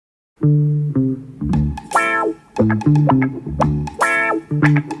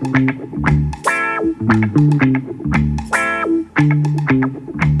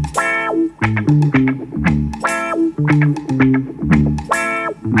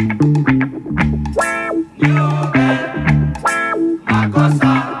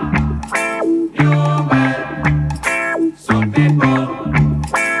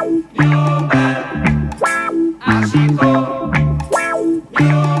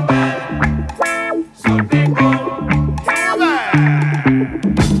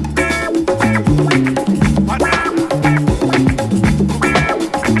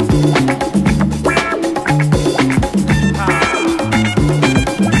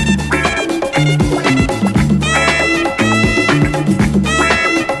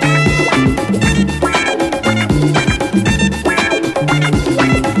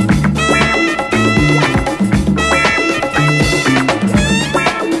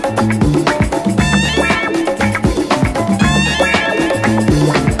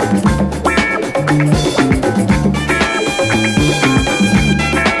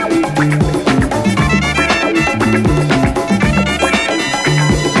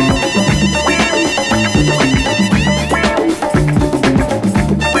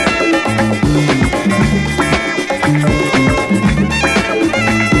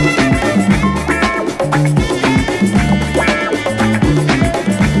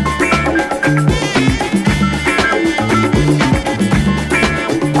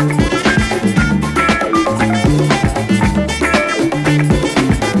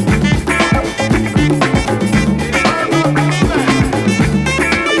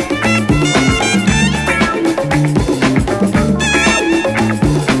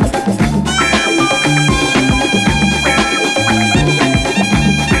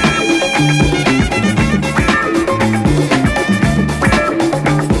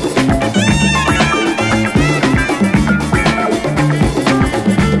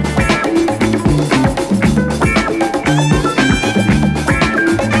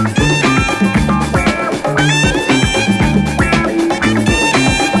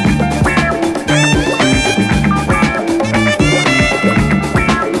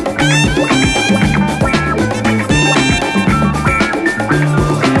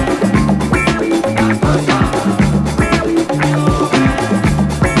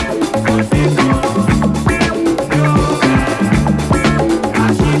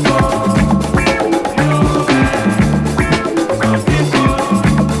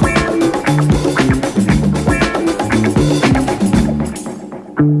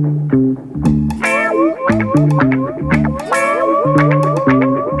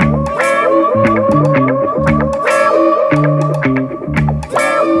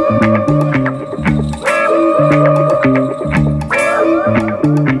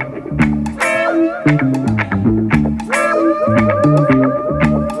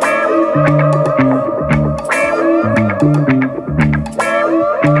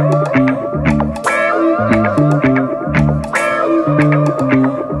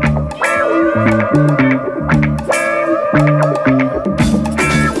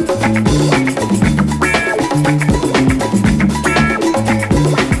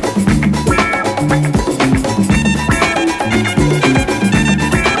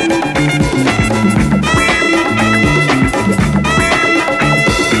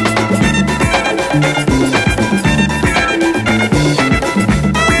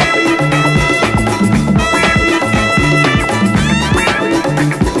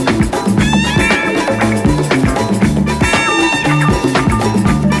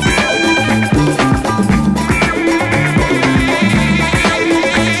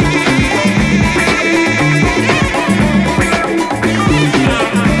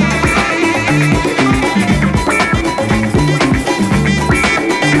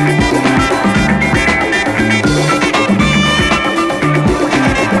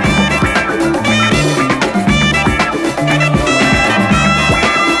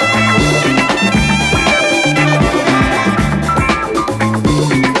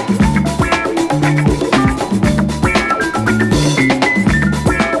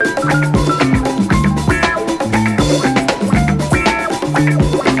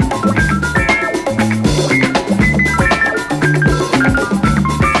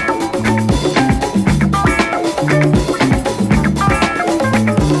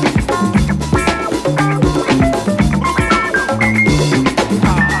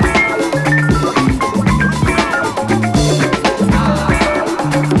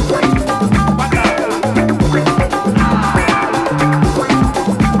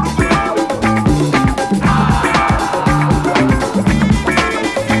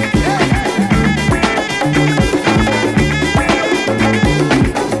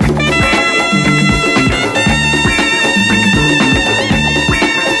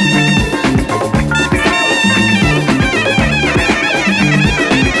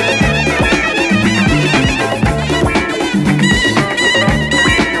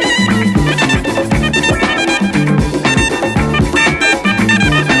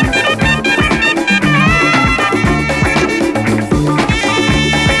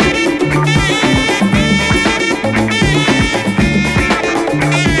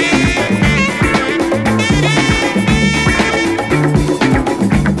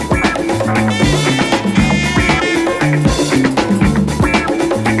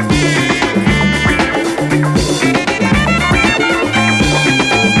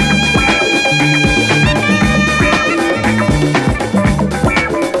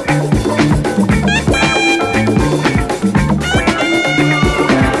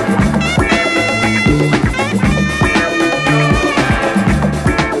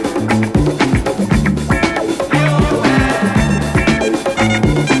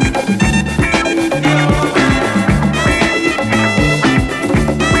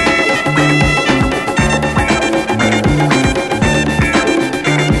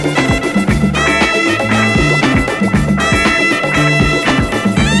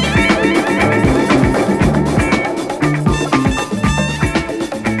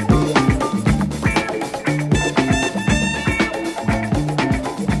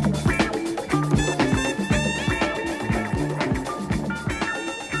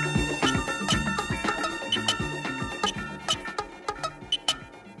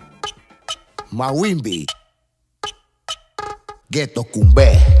Mawimbi, Ghetto,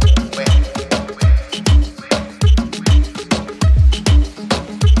 Kumbé.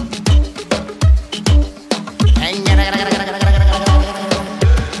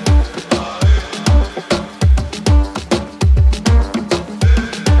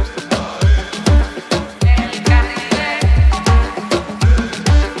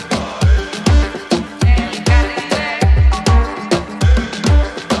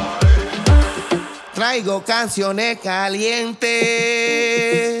 Traigo canciones calientes,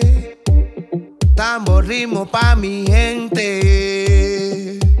 tambor ritmo pa' mi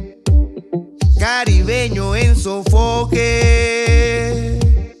gente, caribeño en sofoque,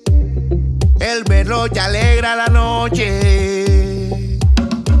 el berroche alegra la noche,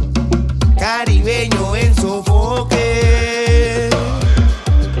 caribeño en sofoque,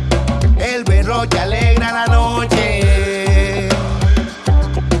 el berroche alegra la noche,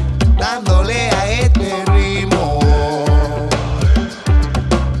 dándole a este ritmo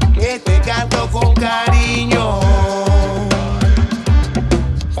que te canto con cariño,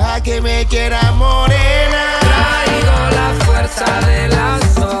 pa' que me quieras morena. Traigo la fuerza de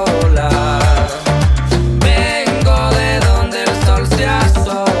las olas, vengo de donde el sol se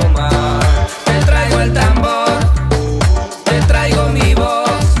asoma, te traigo el tambor, te traigo mi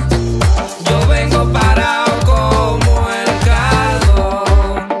voz, yo vengo parado como el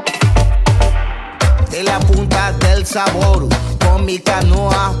carbón. De la punta del sabor, con mi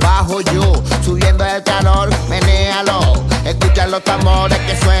canoa bajo yo, subiendo el calor, menéalo, escucha los tambores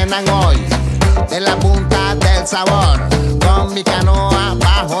que suenan hoy. De la punta del sabor, con mi canoa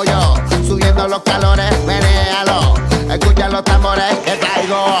bajo yo, subiendo los calores, menéalo, escucha los tambores que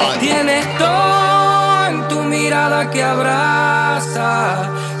traigo hoy. Tienes todo en tu mirada que abraza,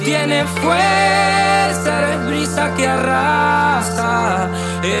 tienes fuerza, eres brisa que arrasa,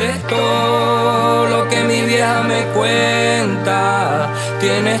 eres todo lo que mi vieja me cuenta,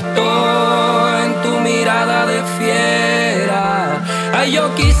 tienes todo en tu mirada de fiera. Ay,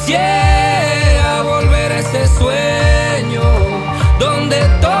 yo quisiera volver a ese sueño donde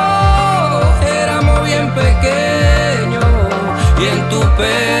todos éramos bien pequeños y en tu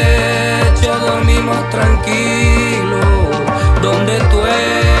pecho dormimos tranquilos, donde tú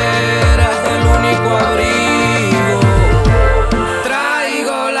eras el único abrigo.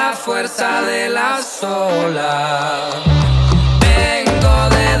 Traigo la fuerza de las olas, vengo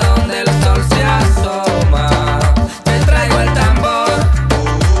de donde el sol se asoma, te traigo el tambor,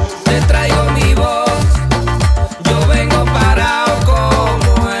 te traigo mi voz, yo vengo parado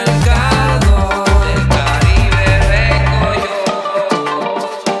como el caldo, del Caribe vengo yo.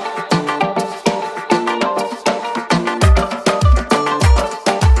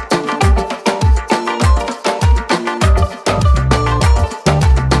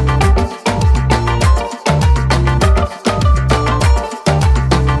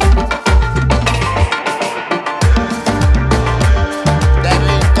 Del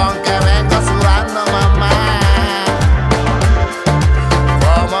rincón que vengo sudando, mamá.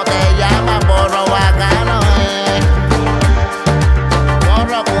 ¿Cómo te llamas, porro bacano,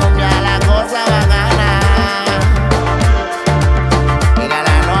 Porro cumbia, la cosa bacana. Mira,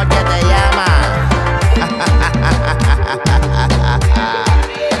 la noche te llama.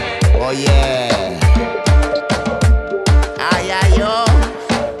 Oye. Ay, ay, yo.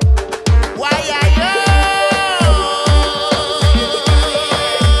 Guay, ay, yo.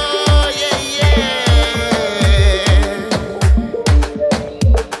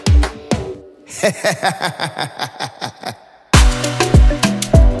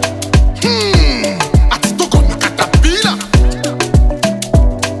 Yeah,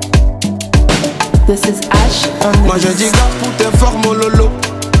 This is Ash on Moi je dis gars pour tes formes oh lolo,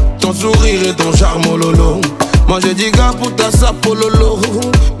 ton sourire et ton charme oh lolo. Moi je dis gars pour ta sape oh lolo,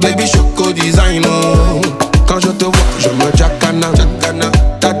 baby choco design oh. Quand je te vois je me jacana,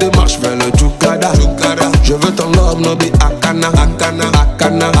 ta démarche fait le chukada. Je veux ton love no be Akana, Akana,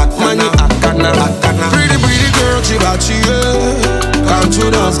 Akana, Akana, Akana, Akana. Pretty pretty girl tu vas tuer, quand tu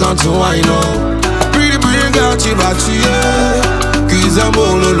danses, quand tu whine oh. Pretty pretty girl tu vas tuer, qu'ils aiment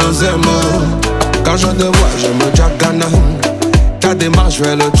oh lolo zemo. Quand je te vois, je me jacana. Ta démarche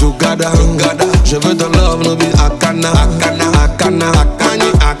fait le chugada. Je veux ton love, no be Akana, Akana, Akana, Akana,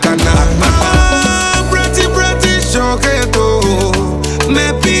 Akana. Ah, pretty, pretty, choqueto.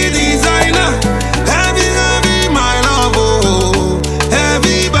 Me be designer. Heavy, heavy, my love, oh.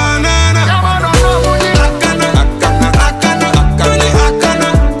 Heavy banana. Akana, Akana, Akana, Akana, Akana.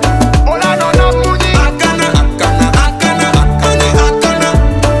 Akana, Akana, Akana, Akana, Akana.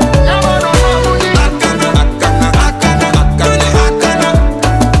 Akana, Akana, Akana, Akana.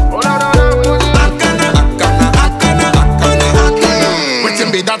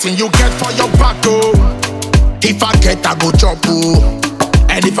 Nothing you get for your back, oh. If I get, I go chop, oh.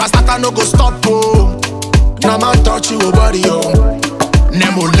 And if I start, I no go stop, oh. Now man touch you, body, oh.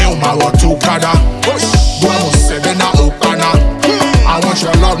 Nemo leo ma watu kada. Buamo sebe na Akana. I want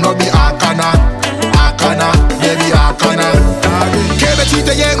your love, not be Akana. Akana, baby Akana. Kebe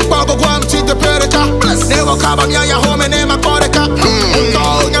chite yengu pago guam chite pereka. Nevo kaba miya home nema koreka.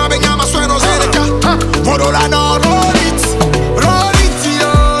 Undo nyabe nyama sueno zereka. Vorola no roll it,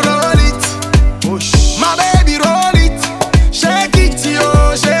 yo, roll it. My baby roll it, shake it,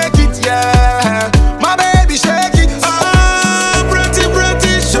 yo, shake it, yeah. My baby shake it. Ah, pretty,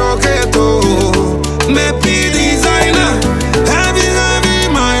 pretty, shock it, oh. Maybe designer, heavy, heavy,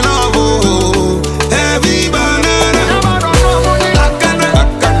 my love, oh. Heavy banana. Akana,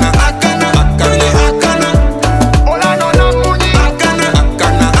 Akana, Akana, Akana, Akana. Ola no na muni. Akana,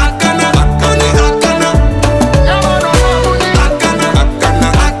 Akana, Akana, Akana, Akana. Akana, Akana,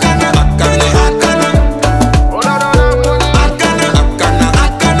 Akana, Akana, Akana. Ola no na muni. Akana, Akana,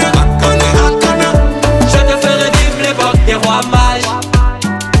 Akana, Akana, Akana. Je te ferai vivre l'époque des rois mages.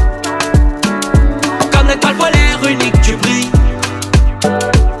 Comme l'étoile polaire unique, tu brilles.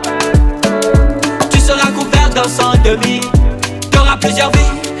 Tu seras couvert d'un sang demi. T'auras plusieurs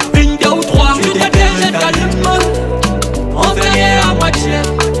vies, une, deux ou trois. Tu t'étais tellement, on fait rien à moitié.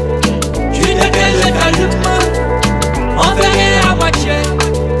 Tu t'étais tellement, on fait rien à moitié.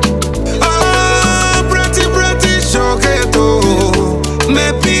 Ah, pretty, pretty, shock it, oh.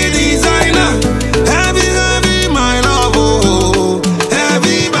 Maybe designer, heavy, heavy, my love, oh.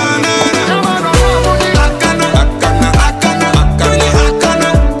 Heavy banana. Akana, Akana, Akana, Akana, Akana.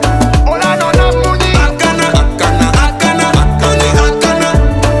 Ola no na muni. Akana, Akana, Akana, Akana, Akana.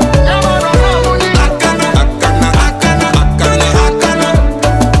 Akana, Akana, Akana, Akana, Akana.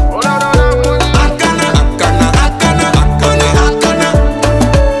 Ola no na muni. Akana, Akana, Akana, Akana, Akana.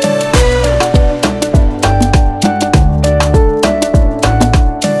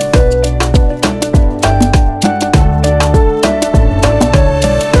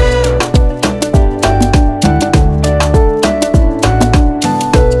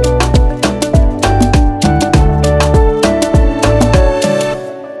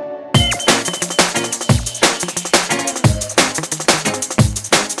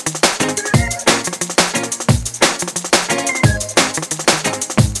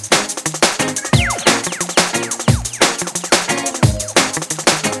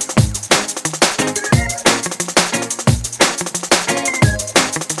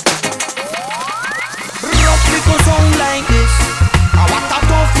 Rough little sound like this. I want a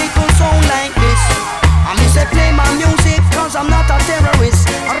tough little sound like this. I miss say play my music cause I'm not a terrorist.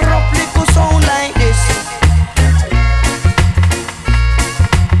 A rough little sound like this.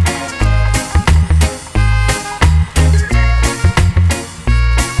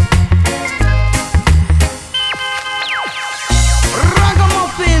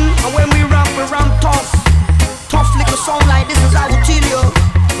 Ragamuffin, and when we rap tough. Tough little sound like this is how we tell you.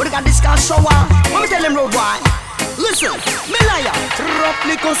 We got this guy shower. Let me tell him road why. Listen, me liar. Rough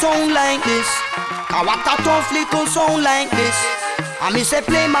little sound like this. I want a tough little sound like this. I me say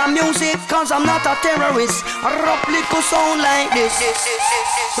play my music cause I'm not a terrorist. A rough little sound like this.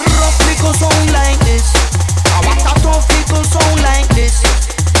 Rough little sound like this. I want a tough little sound like this.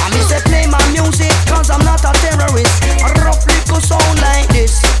 I me say play my music cause I'm not a terrorist. A rough little sound like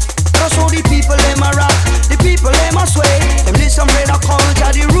this. Just so the people them a rock, the people them a sway. Them listen to the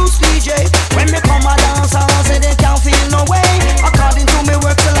culture, the roots DJ. When me come a dance, I say they can't feel no way. According to me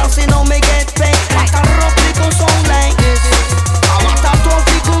work till I say no me get paid. Like a rough little sound like this. I want a tough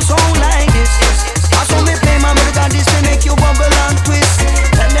little sound like this. I saw me play my music and this to make you bubble and twist.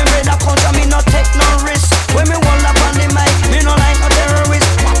 Tell them read the culture, me not take no risk. When me hold up on the mic, me no like no terrorist.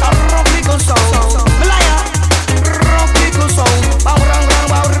 What a rough little sound. Me liar, rough little sound. Bow rang rang,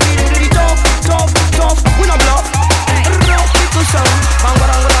 bow tough, tough, we no bluff. Rough little sound.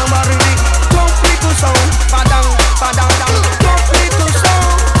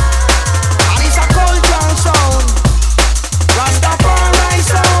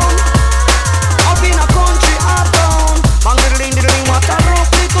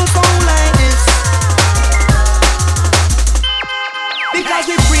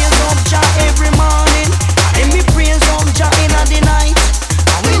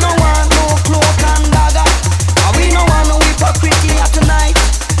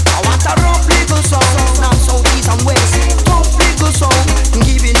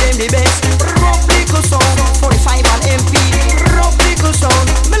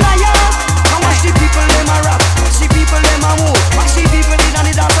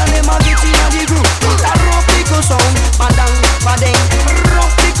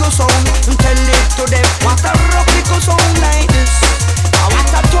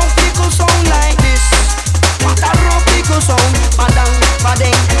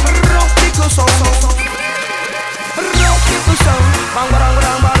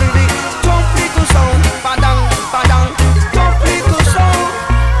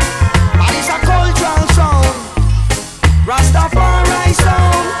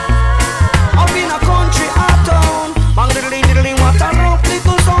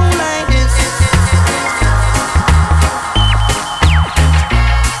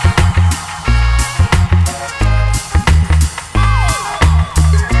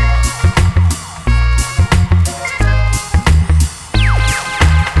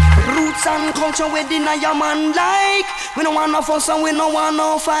 function within a your man like. We don't want no fuss and we don't want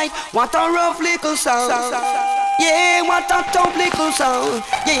no fight. What a rough little sound. Yeah, what a tough little sound.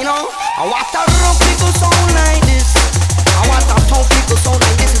 Yeah, you know, what a rough little sound like this. What a tough little sound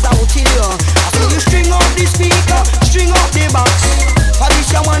like this is how we kill you. So you string up the speaker, string up the box. For this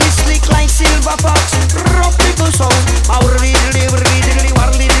your one is slick like silver fox. Rough little sound.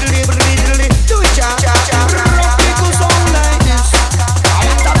 Do it, cha. Rough little sound like this. What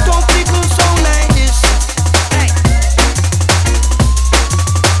a tough little sound like this.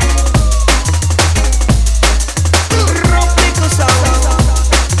 Rough little sound.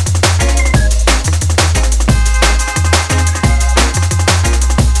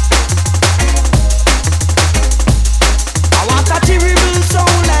 I want a terrible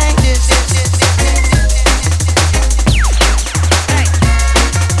sound like this.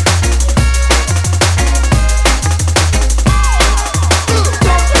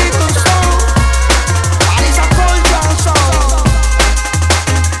 Tough little sound. And it's a cultural sound.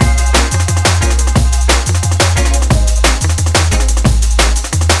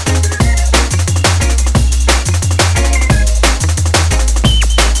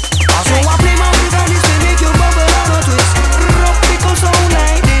 So I play my music and this will make you bubble and a twist. Rough little sound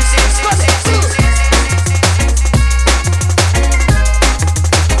like this.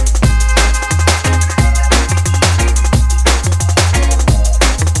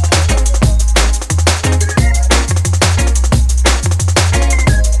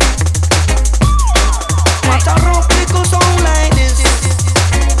 What a rough little sound like this.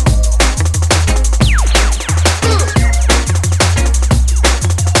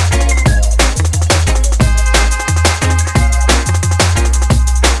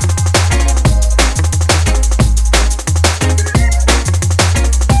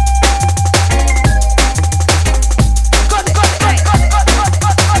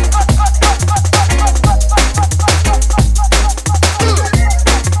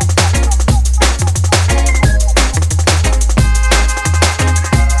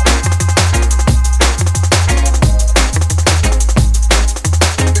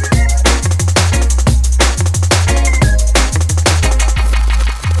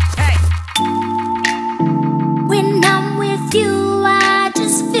 When I'm with you, I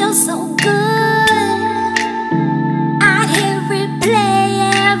just feel so good. I hear it play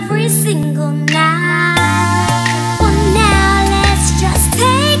every single night. Well, now let's just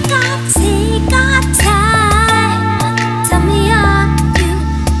take our time. Tell me, are you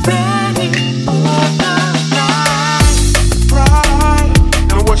ready for the ride?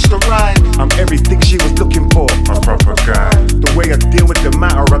 Now what's the ride? I'm everything she was looking for, a proper guy. The way I deal with the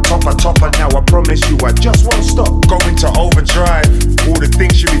matter, I top her now. I promise you, I just won't stop going to overdrive. All the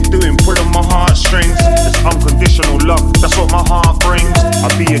things she be doing, pulling my heartstrings. It's unconditional love, that's what my heart brings. I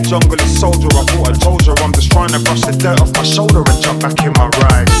be a junglist soldier, I thought I told you. I'm just trying to brush the dirt off my shoulder and jump back in my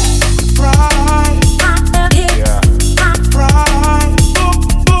ride. Yeah.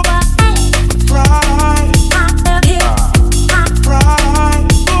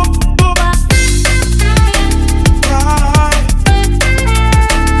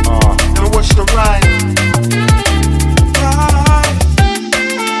 Now what's the ride?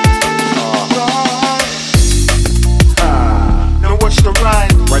 Now what's the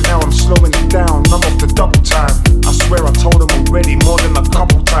ride? Right now I'm slowing it down, I'm off the double time. I swear I told them already more than a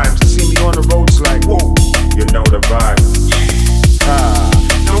couple times. See me on the roads like, whoa, you know the vibe.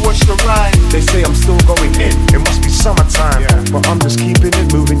 Now what's the ride? They say I'm still going in, it must be summertime. But I'm just keeping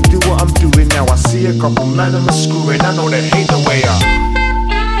it moving, do what I'm doing now. I see a couple man on the screwing, I know they hate the way I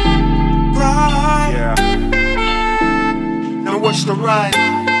ride. Yeah. Now what's the ride?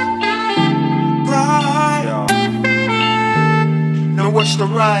 Ride. Yeah. Now what's the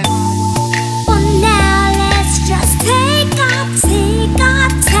ride? Well, now let's just take our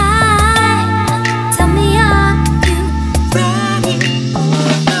time. Tell me, are you ready for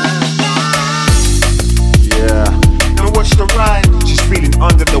the ride? Yeah. Now what's the ride? She's feeling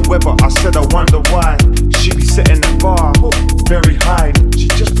under the weather. I said I wonder why. She be setting the bar very high. She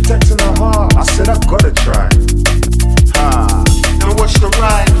just protecting her heart. I said I gotta try. Now what's the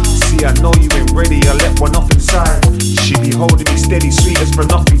ride? See, I know you ain't ready. I let one off inside. She be holding me steady, sweet as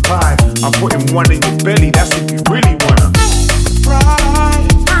banoffee pie. I'm putting one in your belly. That's if you really wanna ride.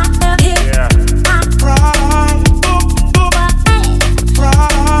 Yeah. Ride.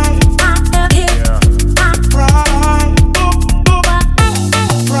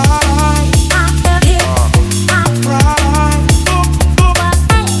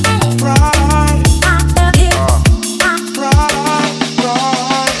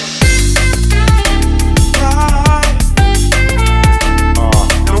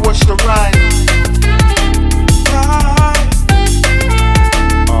 Now what's the ride?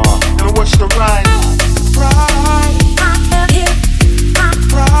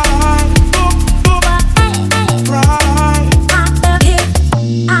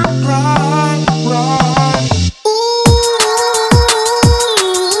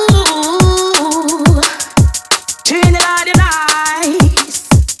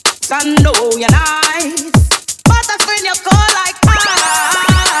 I know you're nice, but that's when you call like ice.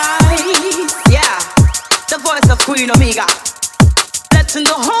 Yeah, the voice of Queen Omega, letting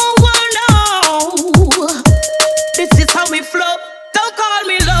the whole world know this is how we flow. Don't call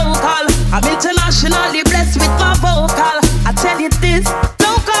me local, I'm internationally blessed with my vocal. I tell you this,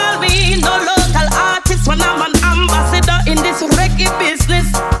 don't call me no local artist when I'm an ambassador in this reggae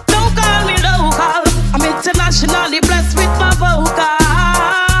business. Don't call me local, I'm internationally blessed with my vocal.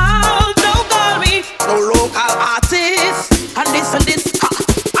 Don't call me no local artist. And this and this,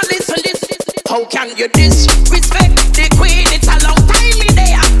 and this and this. How can you disrespect the queen? It's a long time me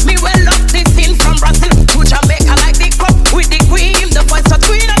there. Me well up this in from Brazil to Jamaica like the cup with the cream. The voice of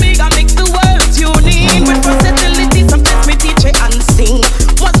Queen Omega makes the world tune in with versatility. Sometimes me teach it and sing.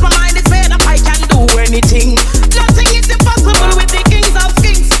 Once my mind is made up, I can do anything. Nothing is impossible with the kings of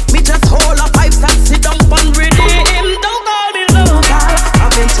kings. Me just hold up pipes and sit down and redeem. Don't call me local,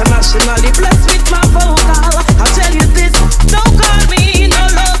 I'm internationally blessed with my vocal. I'll tell you this, don't call me no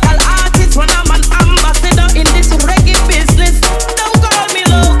local artist when I'm an ambassador in this reggae business. Don't call me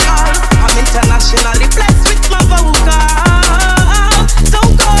local, I'm internationally blessed with my vocal.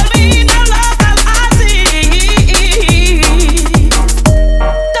 Don't call me no local artist.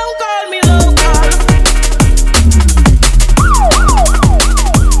 Don't call me local.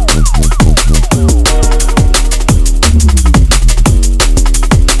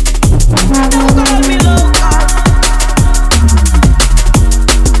 Don't call me local.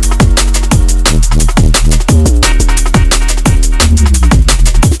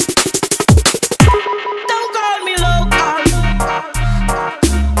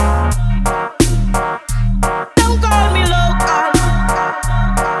 Don't call me local.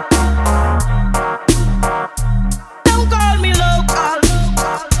 Don't call me local.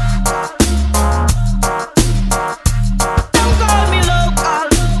 Don't call me local. Don't call me local.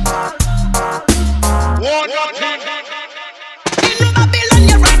 In Babylon,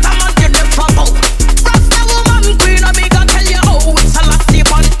 you Rasta man, you never bow. Rasta woman, Queen Omega, tell you how it's a last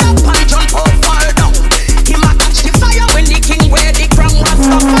sleep on top and jump up, fall down. Him a catch the fire when the king wear the crown.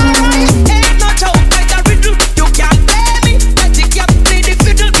 Rastafari ain't no joke like a riddle. You can't play me. Let the cat play the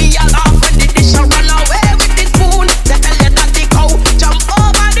fiddle. Be a laugh when the dish a run away with the spoon. They tell you that the cow jump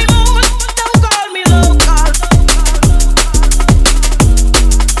over the moon. Don't call me local.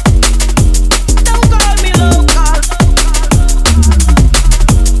 Don't call me local.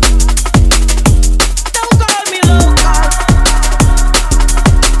 Don't call me local.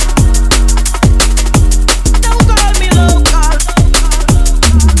 Don't call me local. Don't call me local.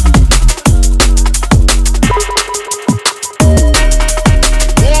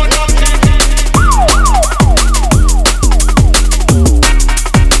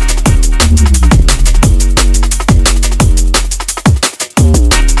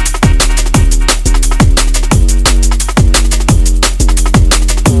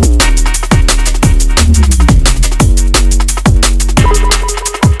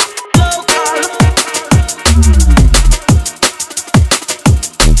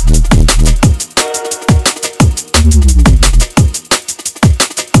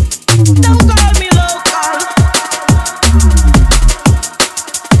 Don't call me local.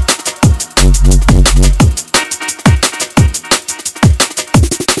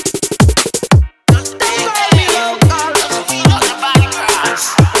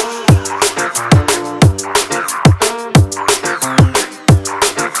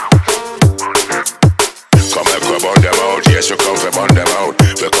 Come and grab on them out, yes, you come for burn them out.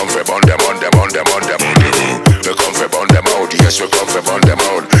 We come for burn them on them, on them, on them. We come for burn them out, yes, we come for burn them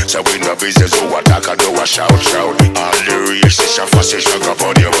out. So we no business who attack and do a shout, shout. All the racism, fascism, up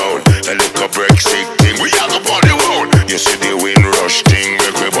on your road. A little Brexit thing, we are up on the road. You see the wind rush thing,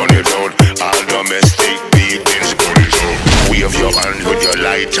 make we burn it out. All domestic beatings, burn it out. Wave your hand with your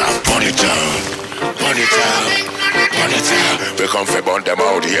lighter, burn it out. Burn it out, burn it out. We come for burn them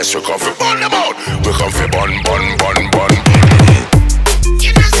out, yes, we come for burn them out. We come for burn, burn, burn, burn.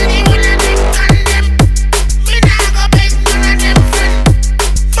 You know, see the one of them condemn. Me nah go beg none of them friend.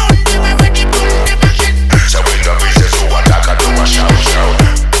 Burn them already, burn them again. So we no business who attack and do a shout, shout.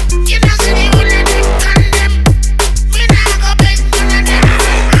 You know, see the one of them condemn. Me nah go beg none of them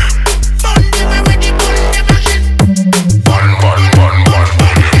friend. Burn them already, burn them again. Burn, burn, burn, burn.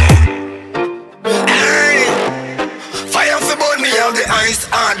 Hey, fire for burn me out the ice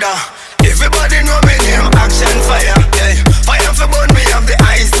order. Everybody know me name, action fire. Yeah.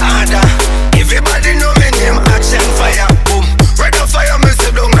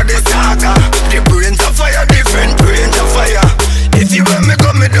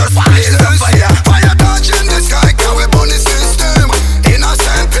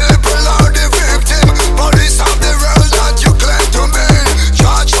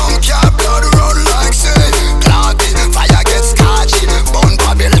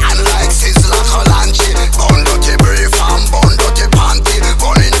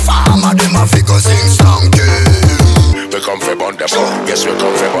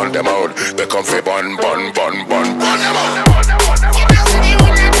 burn them out. We come for burn them out.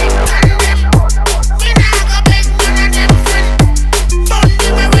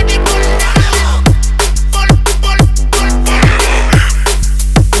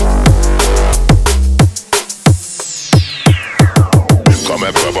 Come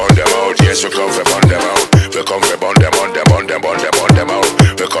and burn them out, yes, we come for burn them out. We come for burn them out.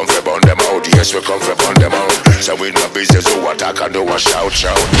 We come for burn them out, yes, we come for burn them out. So we no business who attack and do a shout.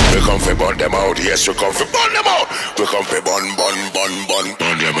 We come for burn them out, yes, we come for burn them out. We come for burn them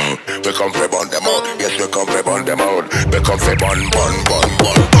out. We come for burn them out, yes, we come for burn them out. We come for burn them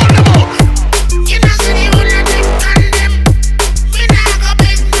out. You know, see the one that take on them. We not go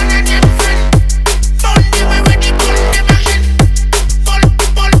beg none of them friend. Burn them already, burn them again. Burn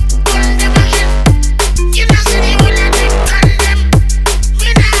them again. You know, see the one that take on them. We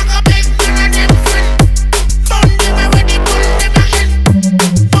not go beg none of them friend. Burn them already, burn them again.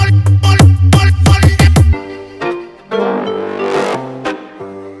 Burn them.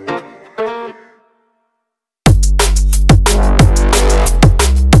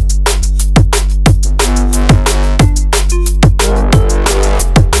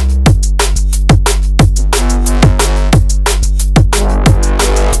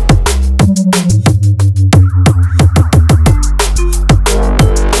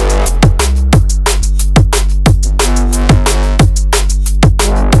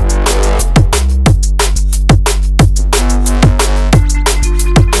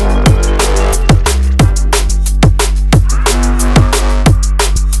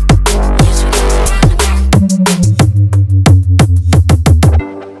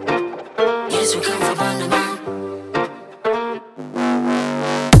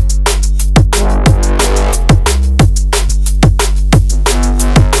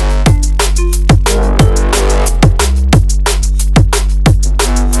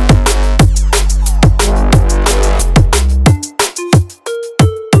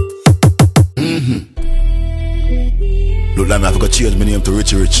 Lime, I've got to change my name to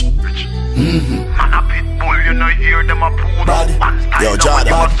Richie Rich. Man, a pit bull, you know, hear them a pool. Yo,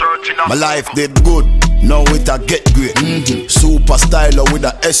 Jordan, my life did good. Now it a get great. Super styler with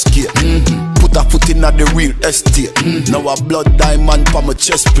a SK. Put a foot in at the real estate. Now a blood diamond for my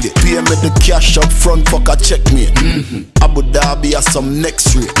chest plate. Pay me the cash up front, fuck a checkmate. Abu Dhabi has some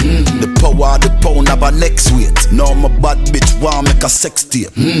next rate. The power of the pound have a next weight. Now my bad bitch want make a sex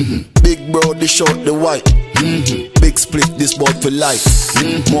tape. Big bro, they short the white. Big split, this boy for life.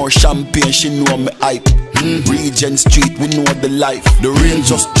 More champagne, she know me hype. Regent Street, we know the life. The rain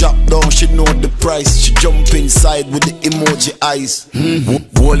just drop down, she know the price. She jump inside with the emoji eyes.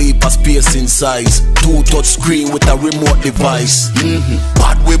 Whole heap of space in size. 2-touch screen with a remote device.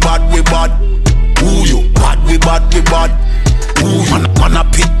 Bad, we bad, we bad. Who you? Bad, we bad, we bad. Ooh, man a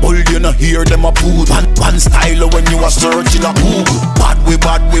pit bull, you know hear them a poo. One style when you are searching a Google. Bad, we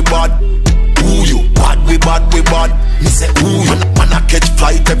bad, we bad. Who you? Bad, we bad, we bad. Me say who you? Man a catch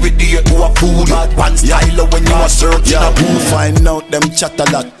flight every day to a pool. One style when you are searching a pool. Find out them chat a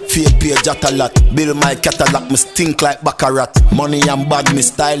lot. Fake page chat a lot. Build my catalog, me stink like Baccarat. Money and bad, me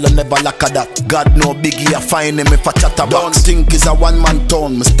style never lack of that. God no biggie, I find him if I chat about. Don't think is a one-man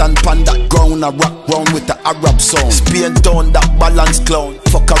town. Me stand pan that ground, a rock round with the Arab song. Spain town, that balance clown.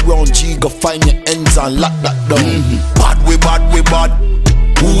 Fuck around, G, go find your ends and lock that down. Bad, we bad, we bad.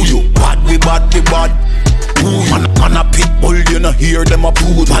 Who you? Bad, we bad, we bad. Ooh, man a pit bull, you know hear them a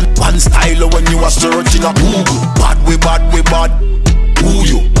poo. One style when you are searching a Google. Bad, we bad, we bad. Who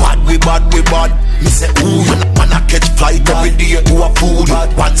you? Bad, we bad, we bad. Me say ooh, man a catch flight every day to a pool.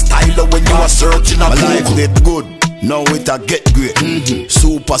 One style when you are searching a Google. My life did good, now it a get great.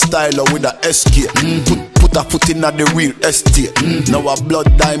 Super styler with a SK. Put a foot in at the real estate. Now a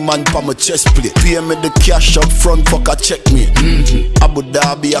blood diamond for my chest plate. Pay me the cash up front, fuck a checkmate. Abu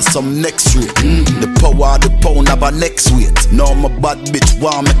Dhabi has some next rate. The power of the pound have a next weight. Now my bad bitch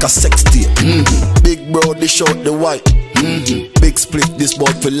want make a sex tape. Big bro, they short the white. Big split, this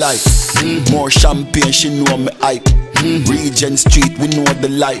boy for life. More champagne, she know me hype. Regent Street, we know the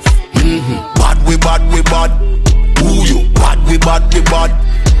life. Bad, we bad, we bad. Who you? Bad, we bad, we bad.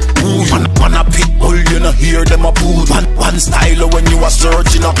 Ooh, man a pit bull, you know hear them a poo. One style when you are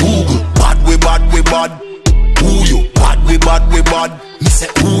searching a Google. Bad, we bad, we bad. Who you? Bad, we bad, we bad. Me say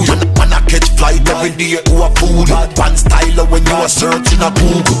ooh, man a catch flight every day to a pool. One style when you are searching a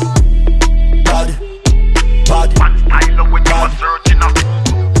Google. Bad, bad. One style when you are searching a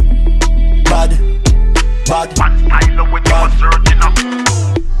Google. Bad, bad. One style when you are searching a Google.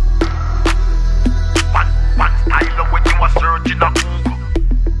 One style when you are searching a Google.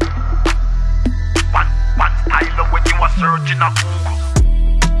 One style when you are searching a Google.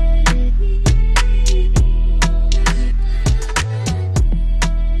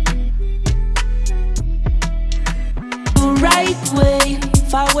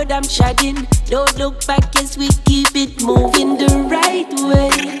 forward I'm shedding. Don't look back, yes, we keep it moving the right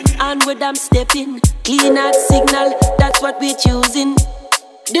way. Onward I'm stepping, clean out signal, that's what we're choosing.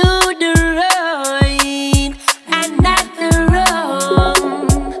 Do the right and not the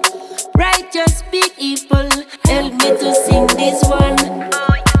wrong. Righteous people, help me to sing this one.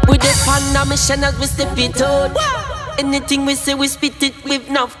 With the pan on mission as we step it out. Anything we say, we spit it with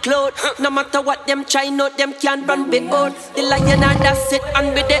enough clout. No matter what them try, no, them can't run me out. The lion and that's it,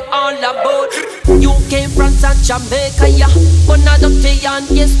 and we they all about. UK, France and Jamaica, yeah. One of the and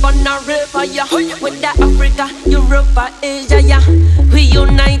yes, one of River, yeah. With the Africa, Europe, Asia, yeah. We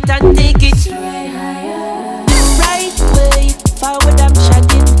unite and take it the right way. Forward I'm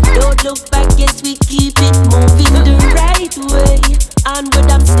shouting, don't look back, yes, we keep it moving the right way.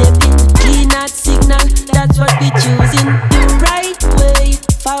 Onward I'm stepping, clean out signal, that's what we choosing. The right way,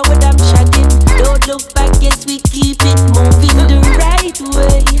 forward I'm shouting, don't look back, yes, we keep it moving the right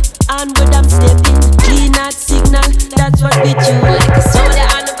way. Onward I'm stepping, clean out signal, that's what we choose. Like a soldier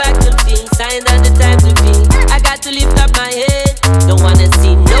on the battlefield, sign that the time to be. I got to lift up my head, don't wanna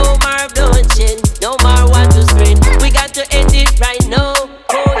see no more bloodshed, no more want to spread. We got to end it right now,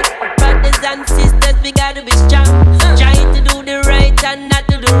 boy. Brothers and sisters, we gotta be strong. Trying to do the right and not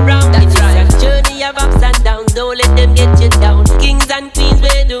to do wrong. That's right. It's a journey of ups and downs, don't let them get you down. Kings and queens,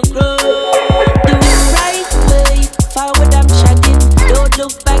 where to grow. Do it right way, forward I'm shouting. Don't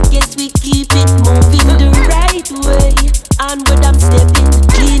look back, yes, we keep it moving the right way. Onward I'm stepping,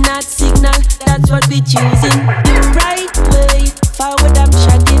 clean out signal, that's what we choosing. The right way, forward I'm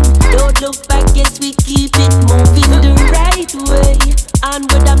shouting. Don't look back, yes, we keep it moving the right way.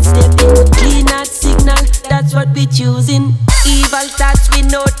 Onward I'm stepping, clean out signal, that's what we choosing. Evil thoughts, we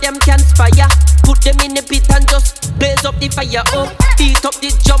know them can inspire. Put them in the pit and just blaze up the fire. Oh, beat up the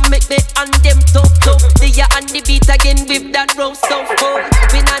drum, make the hand them tough. They are on the beat again with that rough stuff. Oh,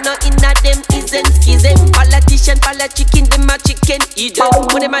 we not know in a them isn't skizzy. Politician, chicken, them a chicken eat them.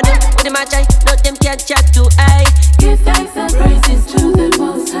 What them a do, what them a try, no them can chat to I. Give thanks and praises to the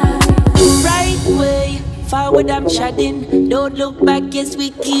Most High. Right way, forward I'm shouting. Don't look back, yes,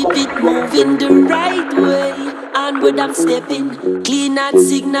 we keep it moving the right way. Onward I'm stepping, clean out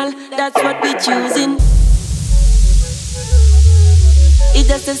signal, that's what we choosing. It's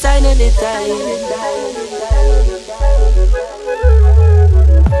just a sign of the time.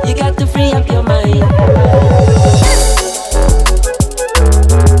 You got to free up your mind.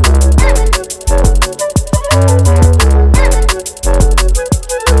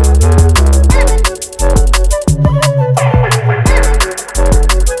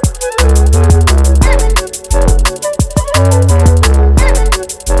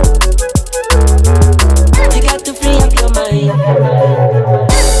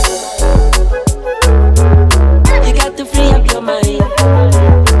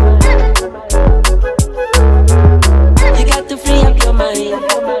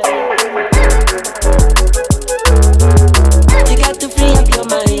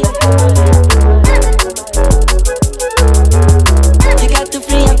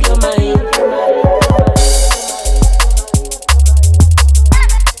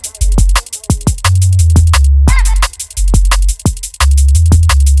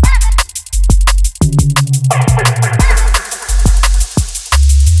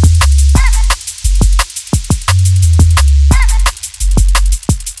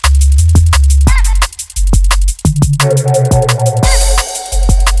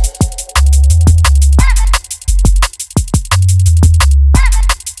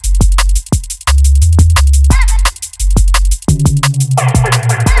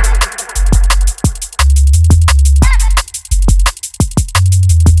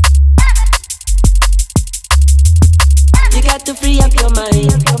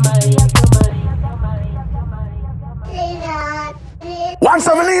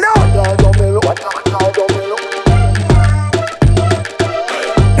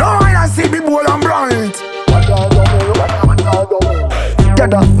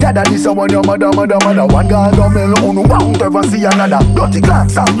 Madda. One guy don't mail on won't ever see another. Dirty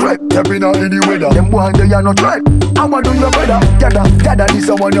clocks and threat, stepping out any weather. Them boy they are no threat. I'ma do your better. Gather this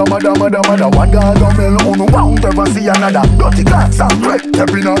one your Madda. One guy don't mail on won't ever see another. Dirty clocks and threat,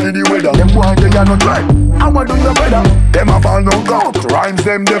 stepping out any weather. Them boy they are no threat. I'ma do your better. Them a ball no count. Rhymes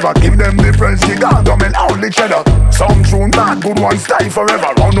them never give them difference. She can't come and only cheddar. Some tune not good one stay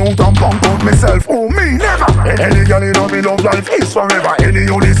forever. Run out and pump out myself. Oh me never. Any girl in me love life is forever. Any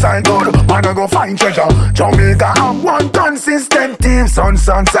you decide good, man I go find treasure. Jamaica have one consistent team. Sun,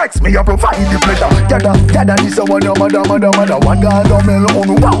 sex, me a provide the pleasure. Yada, this a one your mother. One guy don't mail on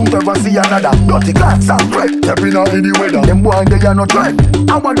who won't ever see another. Dirty clocks and break, stepping out any weather. Them boy they are not dread.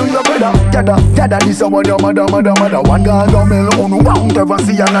 I'ma do your better. Yada, this a one your mother. One guy don't mail on who won't ever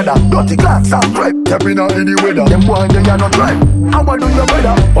see another. Dirty clocks and break, stepping out any weather. Them boy they are not dread. I'ma do your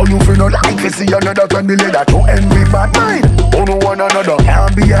better. Oh you feel no like to see another turn the leader. To envy bad mind. Oh no one another.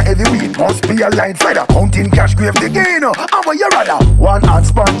 Can't be a heavyweight, must be a light feather. Counting cash grave the gain. I'ma your rather. One hot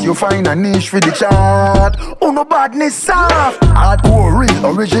spot you find a niche for the chart. Oh no badness soft. Hardcore real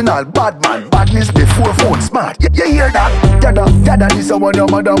original bad man. Badness before phone smart. You hear that? Yada this a one your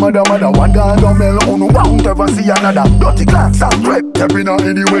mother. One guy don't mail on who won't ever see another. Dirty clocks and break, stepping out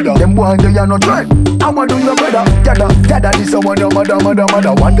any weather. Them boy they are not dread. I'ma do your better. Yada this a one your mother.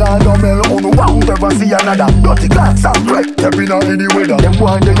 One guy don't mail on who won't ever see another. Dirty clocks and break, stepping out any weather. Them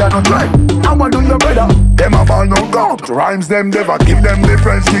boy they are not dread. I'ma do your better. Them a ball no count. Rhymes them never give them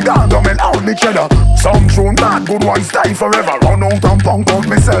difference. You can't come and out the cheddar. Some tune bad, good ones die forever. Run out and punk out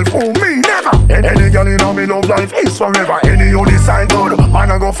myself. Oh me never. Any girl in me love life is forever. Any you decide good,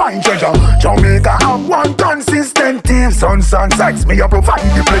 man I go find treasure. Jamaica have one consistent team. Sun, sex, me a provide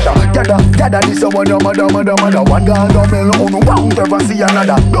the pleasure. Yada, this a one your mother. One guy don't mail on who won't ever see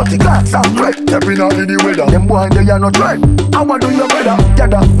another. Dirty clocks and break, stepping out any weather. Them boy they are not dread. I'ma do your better.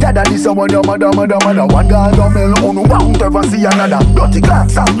 Yada, this a one your mother. One guy don't mail on who won't ever see another. Dirty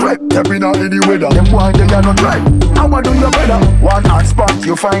clocks and break, stepping out any weather. Them boy they are not dread. I'ma do your better. One hot spot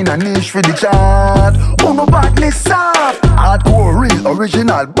you find a niche for the chart. Oh no badness soft. Hardcore real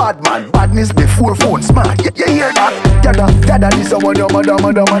original bad man. Badness before phone smart. You hear that? Yada this a one your mother.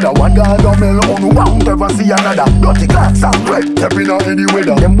 One guy don't mail on who won't ever see another. Dirty clocks and break, stepping out any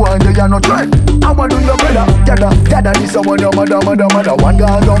weather. Them boy they are not dread. I'ma do your better. Yada this a one your mother. One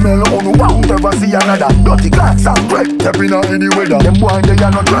guy don't mail on who won't ever see another. Dirty clocks and break, stepping out any weather. Them boy they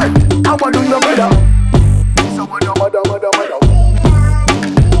are not dread. I'ma do your better. This a one your mother.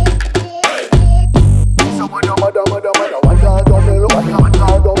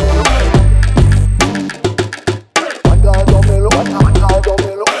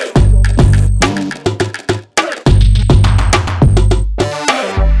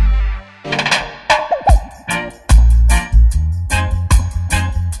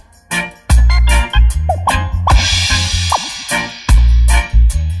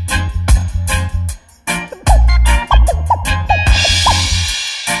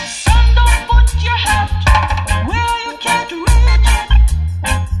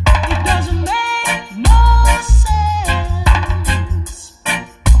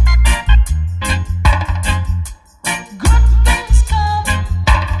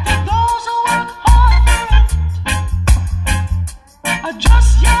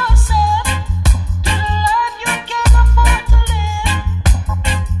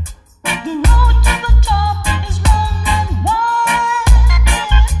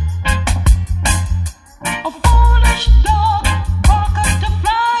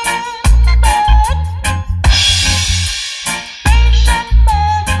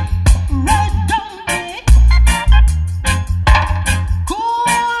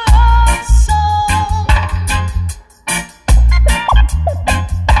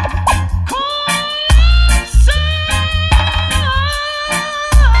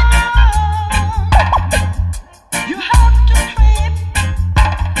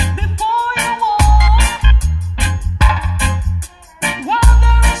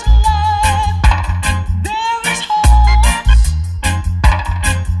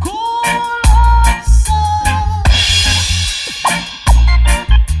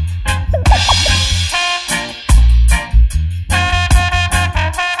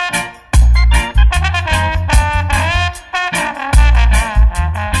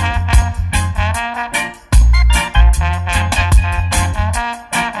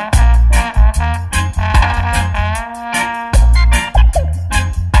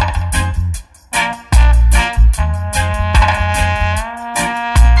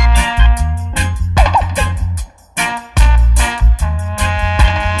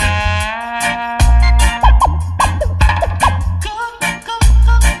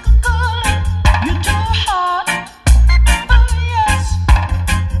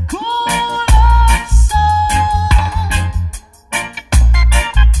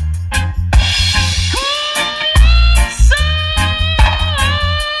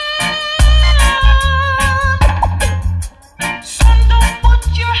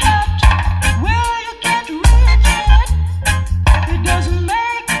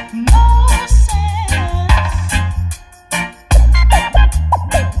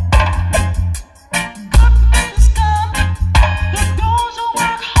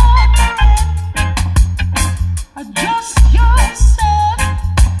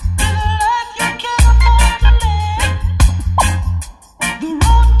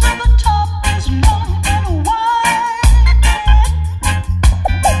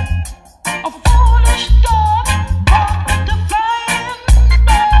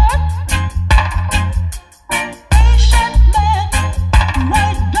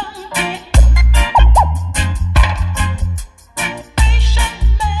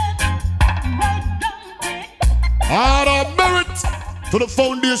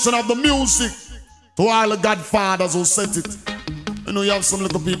 foundation of the music. To all the godfathers who set it. You know you have some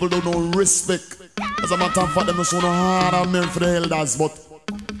little people who don't know respect. As a matter of fact, them don't show no hard and men for the elders, but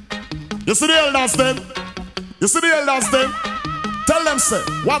you see the elders them? You see the elders them? Tell them say,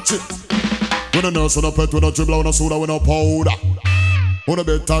 watch it. When a nurse on a pet, when a dribble on a soda, when a powder. When a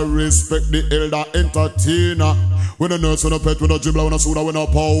better respect the elder entertainer. When a nurse on a pet, when a dribble on a soda, when a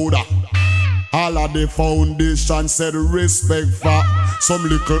powder. All of the foundation said respect for some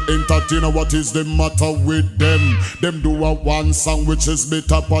little entertainer. What is the matter with them? Them do a one song which is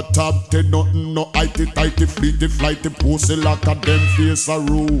better but top 10. Nothing no itty-tighty, fleety, flighty, pussy like a them face a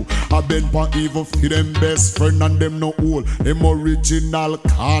rule. I been pa even for them best friend and them no old. Them original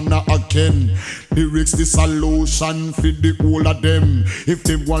Akana again. Lyrics the solution for the whole of them. If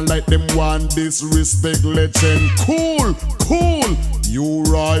they want like them want disrespect legend. Cool, cool. You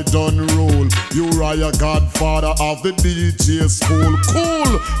ride on roll. You are a godfather of the DJ school.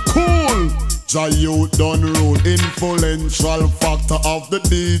 Cool, cool. Jayo done roll. Influential factor of the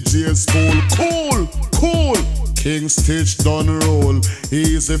DJ school. Cool, cool. King Stitch done roll.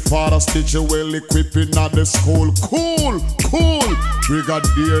 He's a father Stitch well equipping at the school. Cool, cool.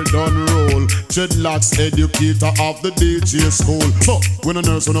 Brigadier done roll. Dreadlocks educator of the DJ school. So, when a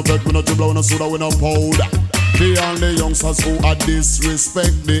nurse on a bed, when a dribble on a soda, when a powder. The only youngsters who are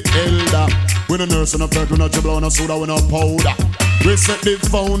disrespect the elder. When a nurse on a bed, when a dribble on a soda, when a powder. We set the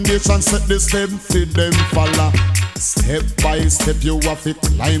foundation, set the step, feed them follow. Step by step you have to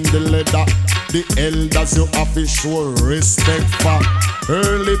climb the ladder. The elders you have to show respect for.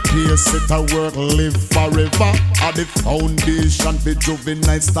 Early peers set a work, live forever. At the foundation for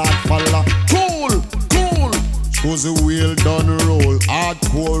juvenile start follow. Cool, cool. Choose a wheel done roll.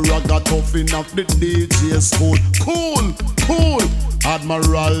 Hardcore ragga tough enough the DJ school. Cool, cool.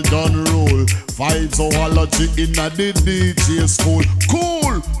 Admiral done roll. Vibesology in a the DJ school.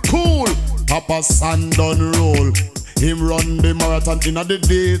 Cool, cool. Papa San done roll. Him run the marathon in a the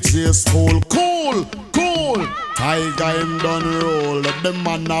DJ school. Cool, cool. Tiger him done roll. The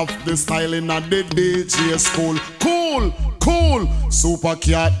man of the style in a the DJ school. Cool, cool. Super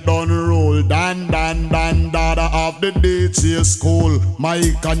Cat done roll. Dan, dada of the DJ school.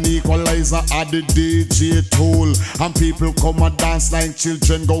 Mike and Equalizer at the DJ tool. And people come and dance like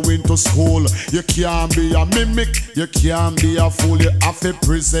children going to school. You can't be a mimic, you can't be a fool. You have to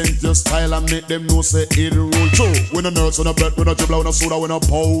present your style and make them know say it rule. True. When a nurse on a bed, when a dribble on a soda, when a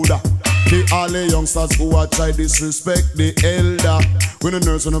powder. The all the youngsters who are try disrespect the elder. When a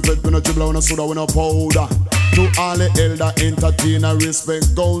nurse on a bed, when a dribble on a soda, when a powder. To all the elder entertainer,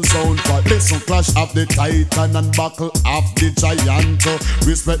 respect goes on for. Listen, clash of the titan and buckle of the giant.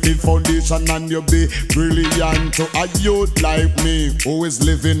 Respect the foundation and you be brilliant. A youth like me, who is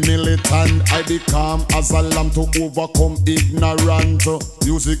living militant, I be calm as a lamb to overcome ignorant.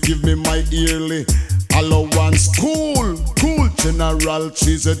 Music give me my yearly allowance. Cool, cool. General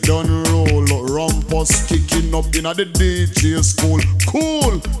cheese a done roll. Rumpus kicking up in the DJ school.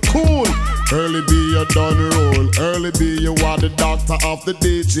 Cool, cool. Early be a done roll. Early be you are the doctor of the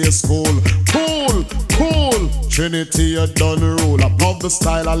DJ school. Cool, cool. Trinity a done roll. I love the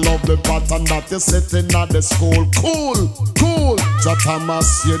style, I love the pattern that you're setting at the school. Cool, cool.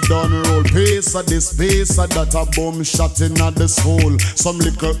 Jatamas you done roll. Pace of this, pace of that a boom shot in at the school. Some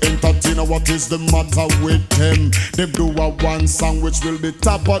little entertainer, what is the matter with them? They do a one song which will be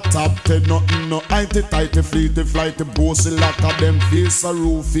top or top 10. Nothing no tighty, fleety, flighty, bossy like a them face a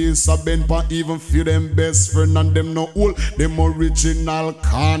roof, face a bend pa even feel them best friend and them no old. Them original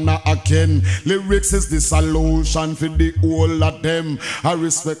Akana again. Lyrics is the solution for the whole of them. I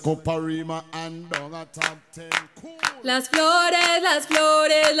respect Oparima and down a top 10. Cool. Las flores, las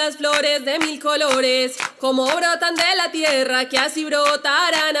flores, las flores de mil colores, como brotan de la tierra, que así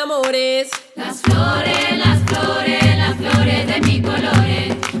brotarán amores. Las flores, las flores, las flores de mil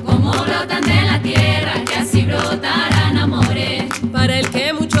colores, como brotan de la tierra, que así brotarán amores. Para el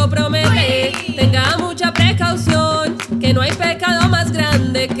que mucho promete, tenga mucha precaución, que no hay pecado más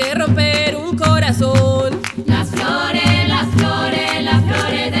grande que romper un corazón. Las flores, las flores, las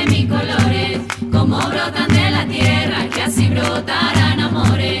flores de mil colores, como brotan de la tierra, que así brotarán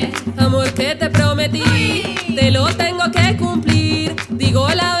amores. Amor que te prometí, te lo tengo que cumplir. Digo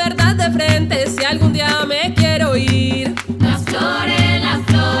la verdad de frente si algún día me quiero ir. Las flores, las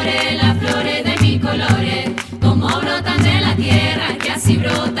flores, las flores de mil colores, como brotan de la tierra, que así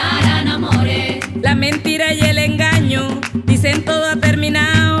brotarán amores. La mentira y el engaño dicen todo ha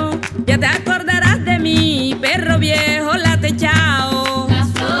terminado. Ya te acordarás de mí, perro viejo latechao. Las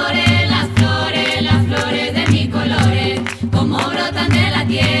flores, las flores, las flores de mil colores, como brotan de la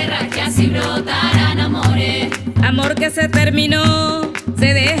tierra, que así brotarán amores. Amor que se terminó,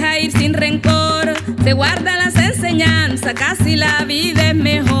 se deja te guarda las enseñanzas, casi la vida es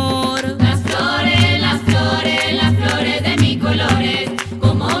mejor. Las flores, las flores, las flores de mis colores,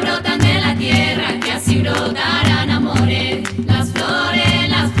 como brotan de la tierra, que así brotarán amores. Las flores,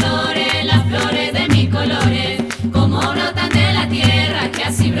 las flores, las flores de mis colores, como brotan de la tierra, que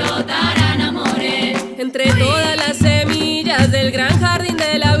así brotarán amores. Entre todas las semillas del gran jardín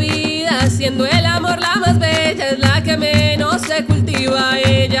de la vida, siendo el amor la más bella, es la que menos se cultiva.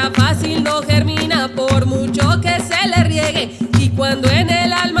 Ella fácil no germina por mucho que se le riegue, y cuando en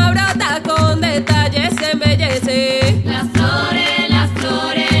el alma brota con detalles se embellece. Las flores, las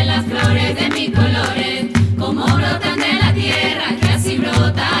flores, las flores de mis colores, como brotan de la tierra, que así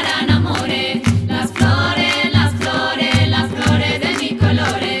brotarán amores. Las flores, las flores, las flores de mis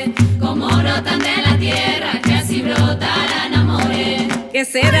colores, como brotan de la tierra, que así brotarán amores. ¿Qué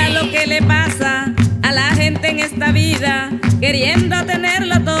será lo que le pasa a la gente en esta vida, queriendo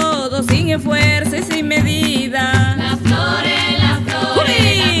tenerlo todo sin esfuerzo y sin medida? Las flores, las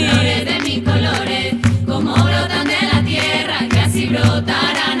flores, las flores de mis colores, como brotan de la tierra, que así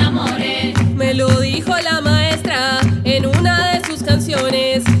brotarán amores. Me lo dijo la maestra en una de sus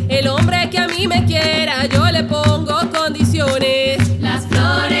canciones: el hombre que a mí me quiera, yo le pongo condiciones. Las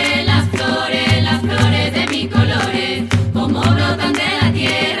flores, las flores, las flores de mis colores, como brotan de la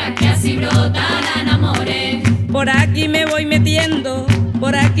tierra, que así brotarán amores. Por aquí me voy metiendo,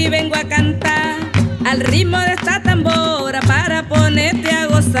 por aquí vengo a cantar, al ritmo de esta tambora para ponerte a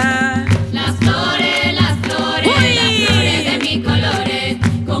gozar. Las flores, las flores, las flores de mis colores,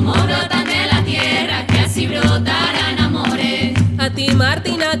 como brotan de la tierra, que así brotarán amores. A ti,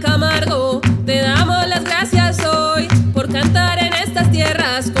 Martina Camargo, te damos las gracias hoy por cantar en estas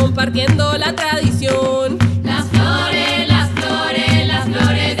tierras, compartiendo la tradición. Las flores, las flores, las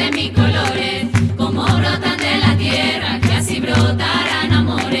flores de mis colores, como brotan de la tierra, que así brotarán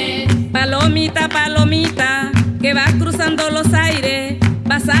amores. Palomita, palomita, que vas cruzando los aires,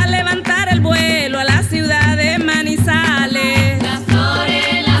 vas a levantar el vuelo a la ciudad de Manizales. Las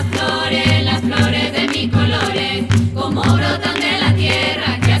flores, las flores, las flores de mis colores, como brotan de la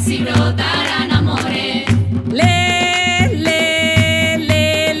tierra, que así brotarán amores.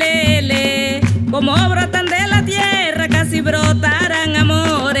 Como brotan de la tierra, casi brotarán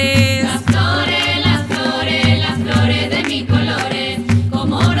amores. Las flores, las flores, las flores de mis colores,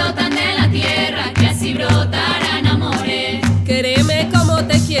 como brotan de la tierra, que así brotarán amores. Quéreme como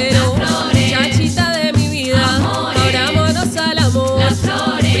te quiero, muchachita de mi vida, abrámonos al amor,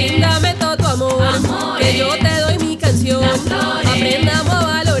 bríndame todo tu amor, que yo te doy mi canción, aprendamos a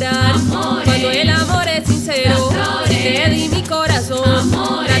valorar, cuando el amor es sincero, si te di mi corazón,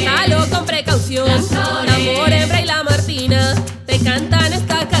 trátalo con precaución. Tambor, Hembra y la Martina te cantan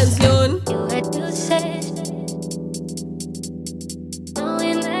esta canción. You had to say,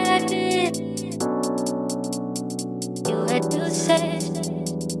 knowing that I did. You had to say,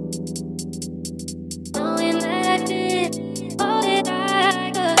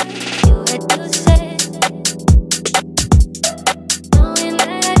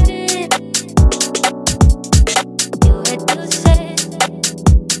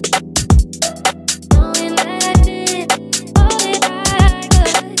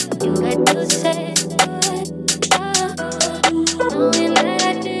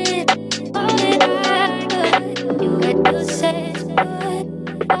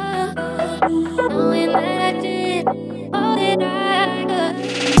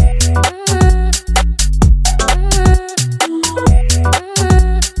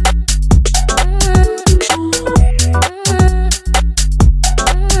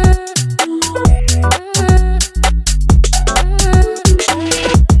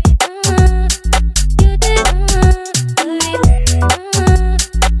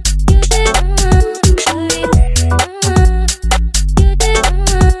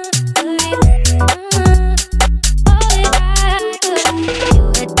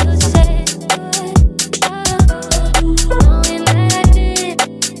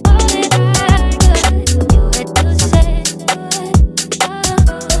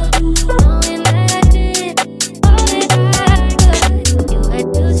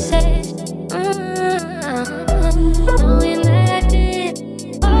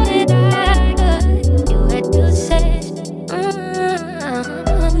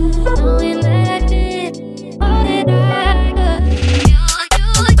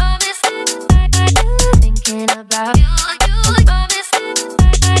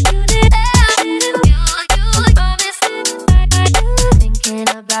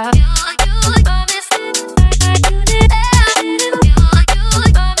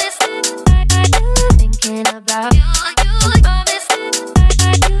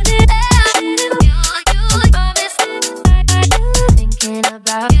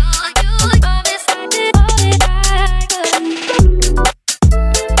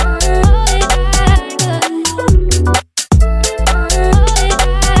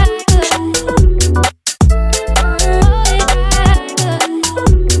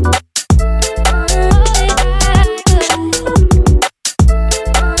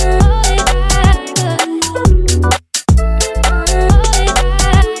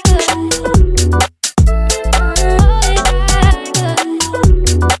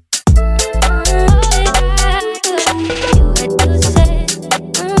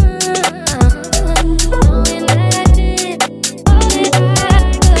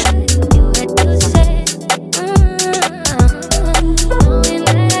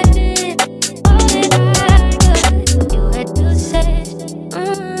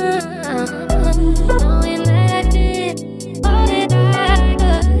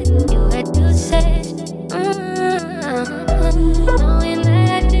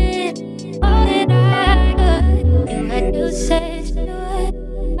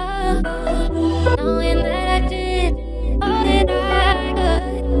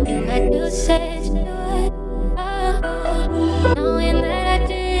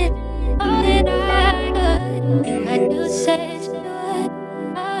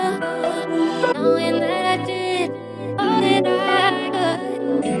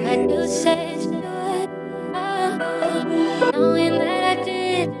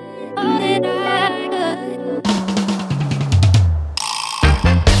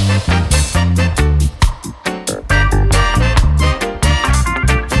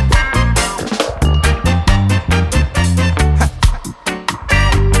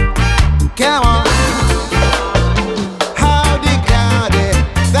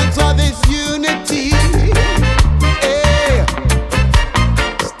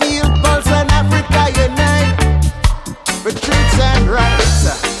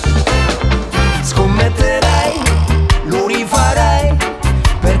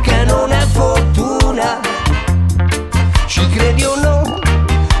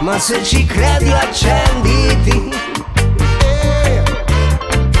 se ci credi accenditi.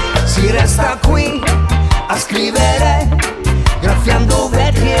 Si resta qui a scrivere, graffiando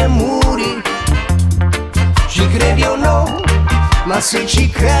vetri e muri. Ci credi o no? Ma se ci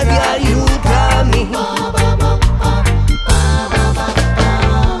credi aiutami.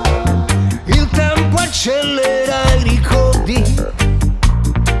 Il tempo accelera i ricordi,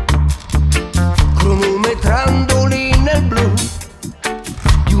 cronometrandoli nel blu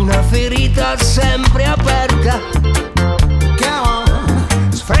di una ferita sempre aperta.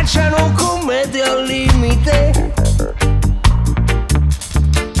 Sfrecciano commedie al limite,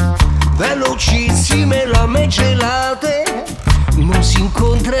 velocissime lame gelate, non si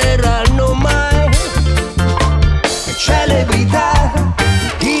incontreranno mai. Celebrità,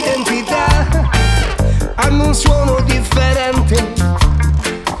 identità, hanno un suono differente.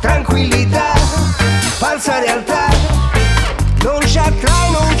 Tranquillità, falsa realtà, non ci attrae,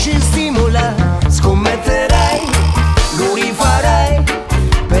 non ci stimola. Scommetterei, lo rifarei,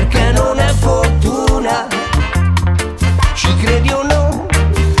 perché non è fortuna. Ci credi o no?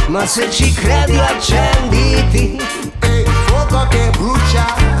 Ma se ci credi accenditi. E fuoco che brucia.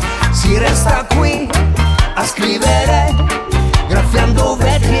 Si resta qui a scrivere, graffiando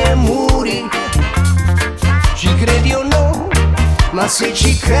vetri e muri. Ci credi o no? Ma se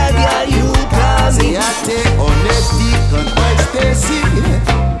ci credi aiutami. Siate onesti con queste sì.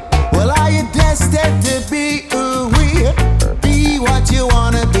 Well, are you destined to be who we? Be what you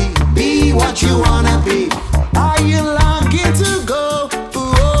wanna be. Be what you wanna be. Are you longing to go?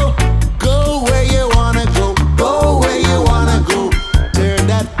 Ooh, go where you wanna go. Go where you wanna go. Turn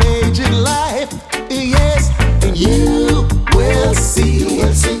that page in life, yes, and you will see. You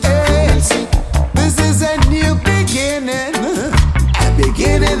will see. Hey, this is a new beginning.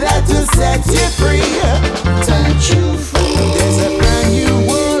 Beginning that will set you free. Set you free. There's a brand new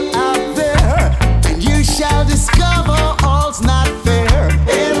world out there, and you shall discover all's not fair.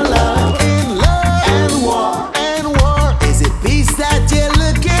 In love, and war, is it peace that you're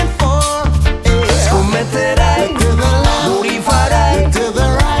looking for? Yeah. Scommetterei, lo rifarei, to the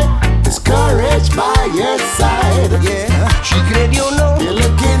right, discouraged by your side. Yeah. Ci credi o no? You're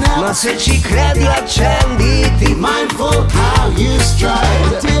looking out. Ma se ci credi accenditi. Mindful how you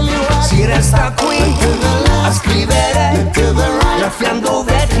stride. Si resta qui a scrivere, graffiando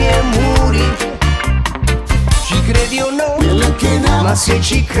vetri e muri. Ci credi o no? Ma se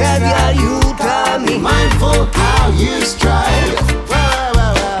ci credi aiutami. Mindful how you stride.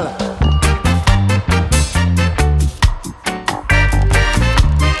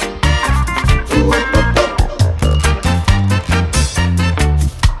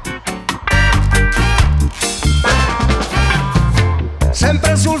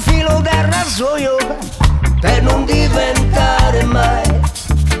 Sempre sul filo del rasoio, per non diventare mai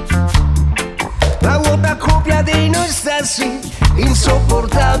la vuota copia di noi stessi,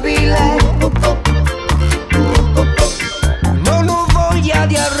 insopportabile. Non ho voglia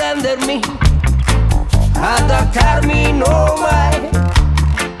di arrendermi, adattarmi no mai.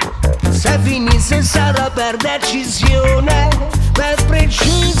 Se finisse sarà per decisione, per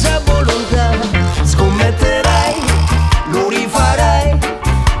precisa volontà. Scommetterei, lo rifarei,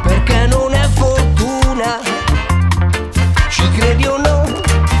 perché non è fortuna. Ci credi o no?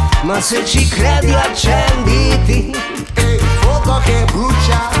 Ma se ci credi accenditi. E fuoco che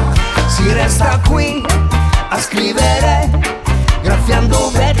brucia. Si resta qui a scrivere,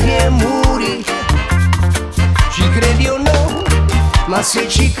 graffiando vetri e muri. Ci credi o no? Ma se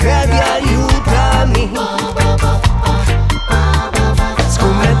ci credi aiutami.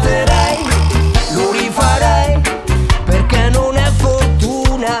 Scommetterei, lo rifarei, perché non è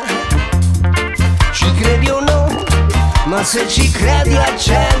fortuna. Ci credi o no? Ma se ci credi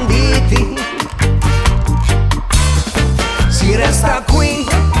accenditi. Si resta qui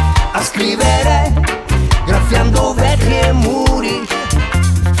a scrivere, graffiando vetri e muri.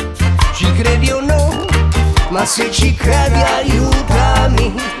 Ci credi o no? Ma se ci credi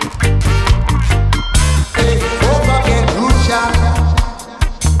aiutami. E fuoco che brucia.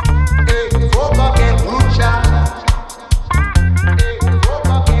 E fuoco che brucia.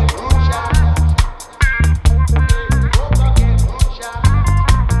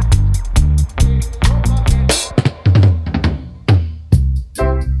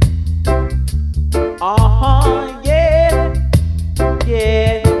 Yeah,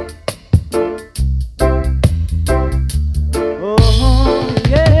 yeah. Oh,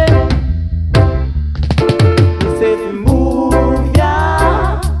 yeah.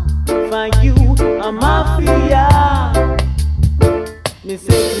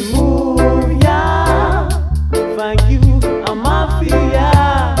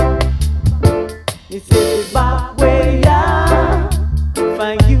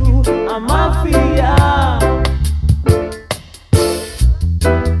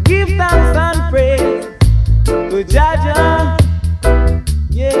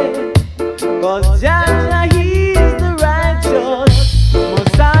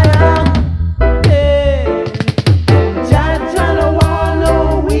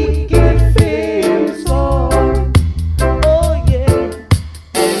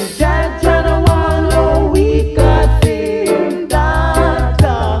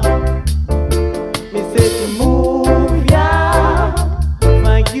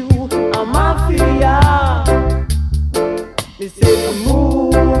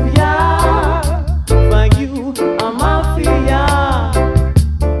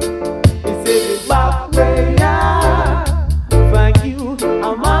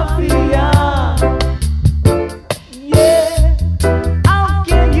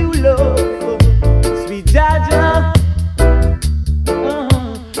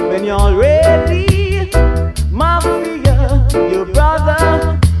 you're ready, mafia, your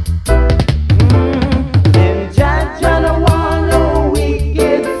brother. And Jaja don't want no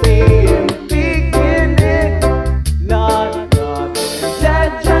wicked fame, picking it, Lord, Lord.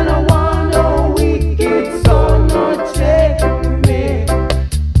 Jaja don't want no wicked son, no check me.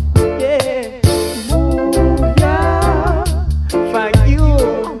 Yeah, move ya, thank you,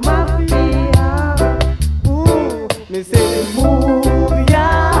 mafia. Ooh, me say move ya,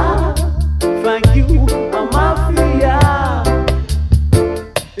 thank you, mafia.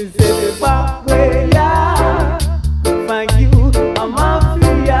 Me say the back way ya, thank you,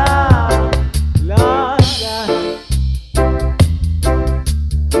 mafia. Lord,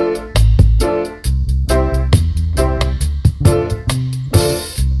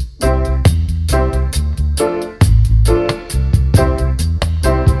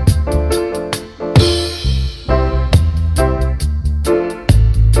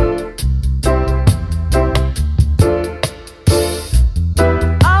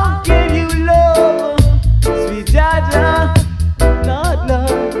 I'll give you love, sweet Jaja, Lord,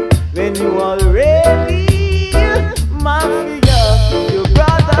 Lord, when you are ready, mafia, your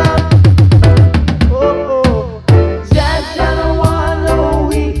brother. Oh, oh, Jaja don't want no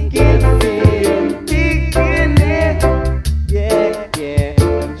wicked fame, picking it, yeah, yeah.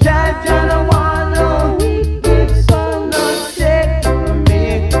 Jaja don't want no wicked son, no check me,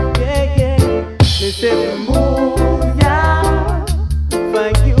 yeah, yeah. Me say move ya,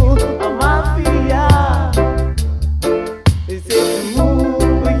 thank you, mafia. Me say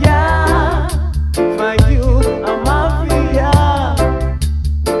move ya, thank you, mafia.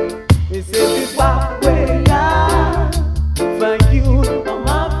 Me say this back way ya, thank you,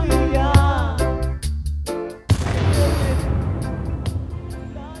 mafia.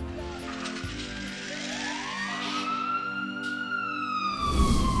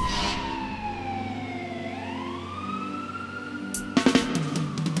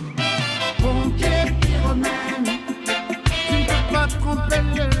 Pompier pyromane, tu ne peux pas tromper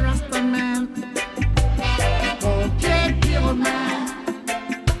le rastaman. Pompier pyromane,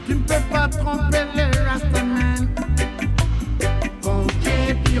 tu ne peux pas tromper le rastaman. Pompier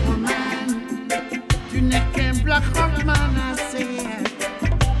pyromane, tu n'es qu'un black horseman assez.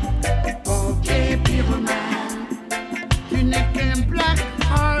 Pompier pyromane, tu n'es qu'un black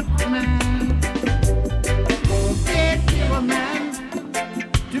horseman. Pompier pyromane,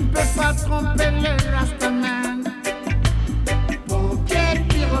 tu ne peux pas tromper le rastaman. Pompier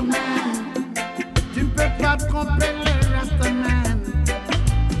pyromane, tu ne peux pas tromper le rastaman.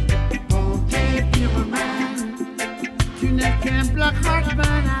 Pompier pyromane, tu n'es qu'un black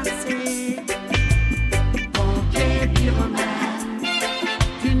horseman assez. Pompier pyromane,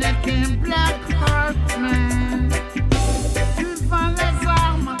 tu n'es qu'un black horseman. Tu vends les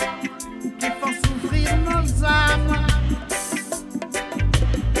armes qui font s'ouvrir nos âmes.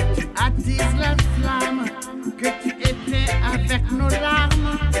 Tu attises la flamme que tu étais avec nos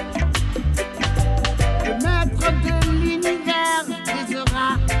larmes. Le maître de l'univers brisera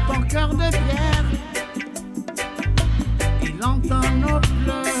ton cœur de pierre. Il entend nos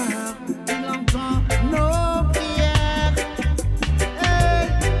pleurs, il entend nos prières. Hey,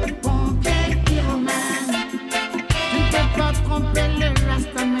 pompier pyromane, tu ne peux pas tromper le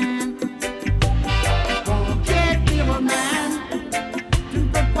rastaman. Pompier pyromane, tu ne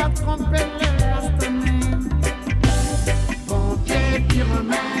peux pas tromper le rastaman. Pompier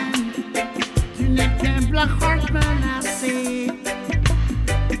pyromane, tu n'es qu'un black horseman assez.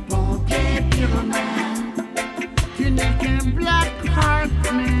 Pompier pyromane, tu n'es qu'un black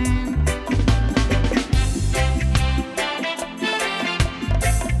horseman.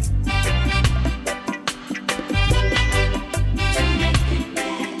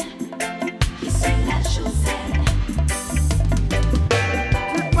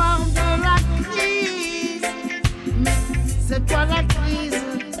 Tu parles de la crise, mais c'est toi la crise.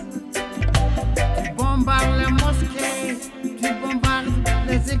 Tu bombardes les mosquées, tu bombardes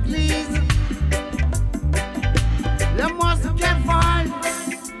les églises. Les mosquées volent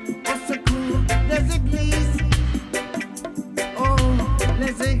au secours des églises. Oh,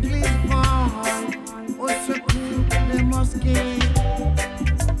 les églises volent au secours des mosquées.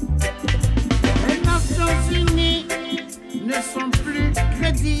 Les Nations Unies ne sont plus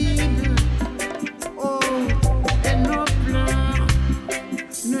crédibles. Oh, et nos pleurs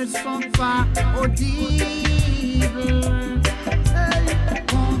ne sont pas audibles. Hey,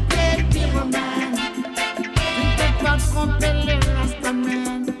 pompier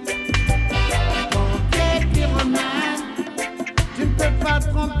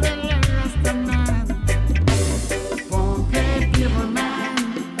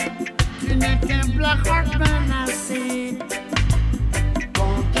Blackheart man, I say.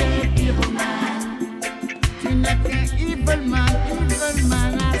 Conquer evil man. Tu n'es qu'un evil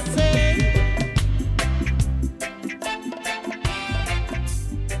man, I say.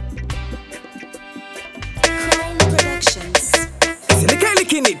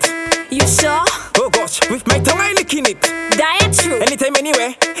 Licking it. You sure? Oh gosh, with my tongue I licking it. That true. Anytime,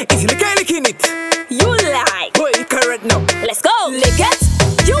 anywhere, it's licking it. You like? Boy, correct now. Let's go. Lick it.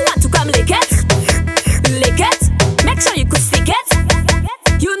 You want to come lick it? Lick it. Make sure you could stick it.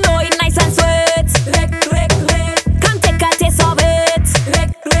 You know it nice and sweet. Lick. Come take a taste of it.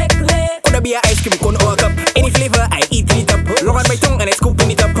 Lick. Could be a ice cream cone or a cup. Any flavor I eat it up. Long on my tongue and I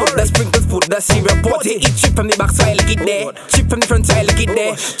scooping it up. The sprinkled food, the syrup, pot. Eat chip from the back so I lick it there. Chip from the front so I lick it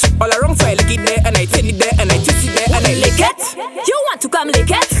there. Chip all around so I lick it there. And I take it there and I twist it there and I lick it. You want to come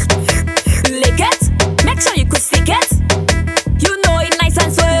lick it? Lick it. Make sure you could stick it. You know it nice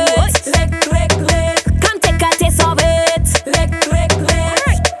and sweet. Lick. Come take a taste of it. Lick.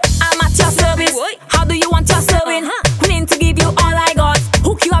 I'm at your service. How do you want your serving? Willing to give you all I got.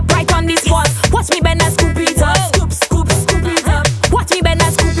 Hook you up right on this spot. Watch me bend and scoop it up. Scoop it up. Watch me bend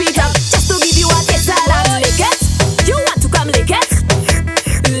and scoop it up. Just to give you a taste of that. Lick it. You want to come lick it?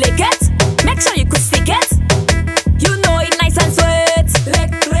 Lick it. Make sure you could stick it. You know it nice and sweet.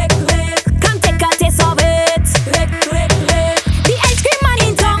 Lick. Come take a taste of it. Lick. The ice cream man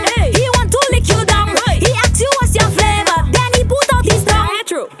in town. He want to lick you down. He asks you what's your flavor. Then he put out his tongue.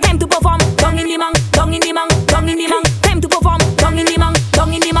 Time to perform. Dong in the mang. Time to perform. Dong in the mang.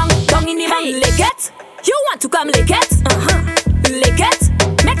 Lick it. You want to come lick it? Lick it.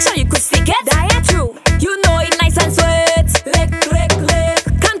 Make sure you could stick it. That true. You know it nice and sweet. Lick.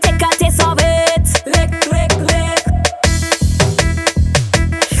 Come take a taste of it. Lick.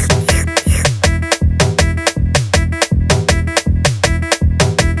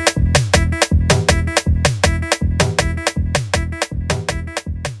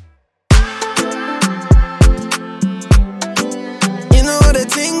 You know the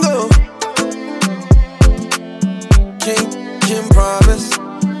thing go. King promise.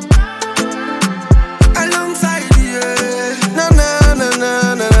 Alongside you. Na.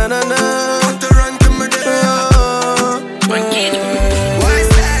 To run to my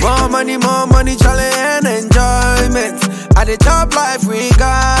More money, challenge and enjoyment. I the top life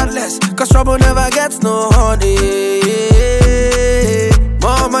regardless. Cause trouble never gets no honey.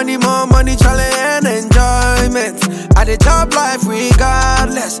 More money, challenge and enjoyment. I the top life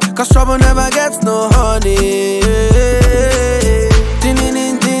regardless. Cause trouble never gets no honey.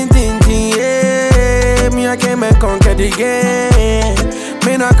 Yeah. Me I came and conquer the game.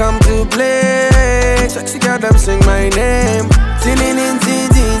 Me not come to play. Sexy girl them sing my name.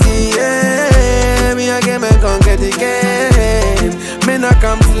 Yeah. Me I came and conquer the game. Me not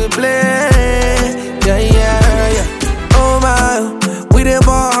come to play. Yeah. Oh my, we dey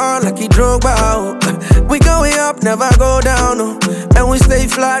ball hard like he drove out. We going up, never go down, oh. And we stay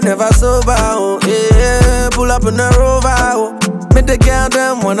fly, never sober, oh. Yeah, pull up in the Rover, oh. Make the girl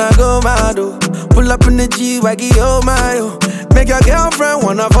them wanna go mad, oh. Pull up in the G-Waggy, oh my, oh. Make your girlfriend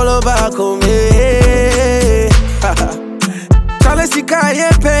wanna follow back home, yeah. Charlie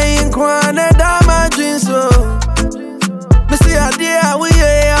Sikaye paying kwane dama jeans, oh. Me see a dear, we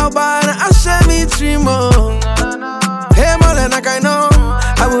out by the Ashemi Trimo. Hey, Molena, I know.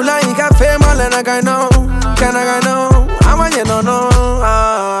 I will like a family, and I know. Can I know? I'm a no.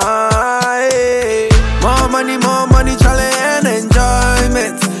 More money, challenge and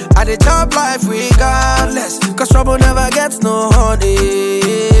enjoyment. At the top life regardless. Cause trouble never gets no honey.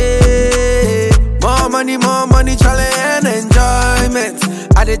 More money, challenge and enjoyment.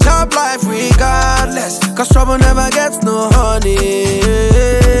 At the top life regardless. Cause trouble never gets no honey.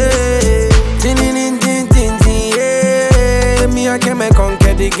 Me I came and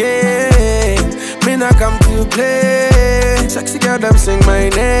conquer the game. Me not come to play. Sexy girl them sing my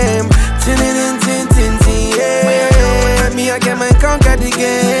name. Yeah. Me I came and conquer the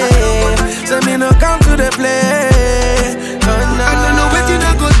game. So me no come to the play. I don't know what you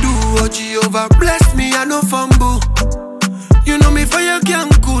go do. Oh Jehovah bless me, I no fumble. You know me fire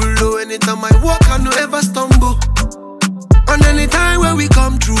can't cool. Oh, anytime I walk I no ever stumble. And anytime when we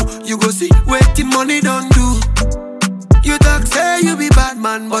come through, you go see what the money don't do. You talk say you be bad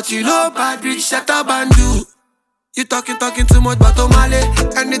man, but you know bad rich shut up and do. You talking too much but Omale.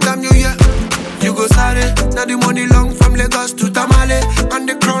 Anytime you hear, you go sorry. Now the money long from Lagos to Tamale. And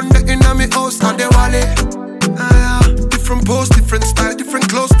the crown the inna me house and the wallet. Different post, different style, different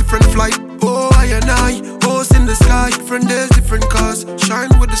clothes, different flight. Oh I and I, host in the sky. Different days, different cars,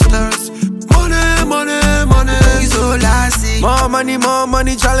 shine with the stars. Money is all I see. More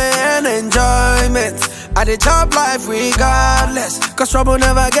money, challenge and enjoyment. I dey chop life regardless, cause trouble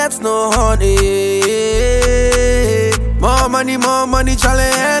never gets no honey. More money,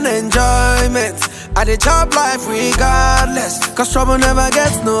 challenge and enjoyment. I dey chop life regardless, cause trouble never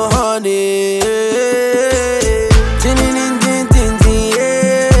gets no honey.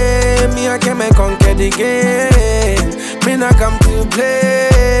 Me I came and conquer the game. Me not come to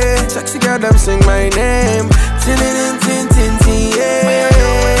play. Sexy girl them sing my name.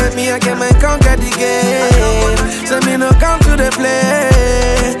 Yeah. Me I came and conquer the game. So me no come to the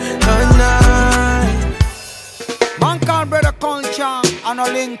play. Oh no. Man called Brother Culture and a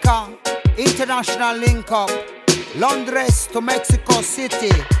link up. International link up. Londres to Mexico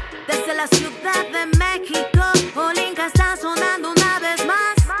City. Desde la ciudad de México, Olinka está sonando una vez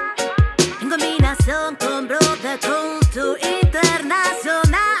más. En combinación con Brother Culture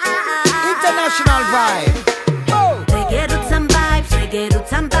Internacional. International vibe. Reggae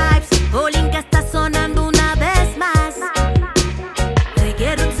roots and vibes. Olinka está sonando una vez más.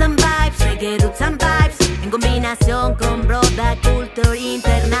 Reggae roots and vibes. En combinación con Brother Culture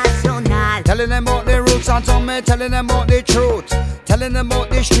Internacional. Telling them about the roots and some me telling them about the truth. Telling them about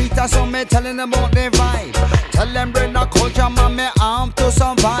the street and some me telling them about the vibe. Tell them bring the culture man me arm to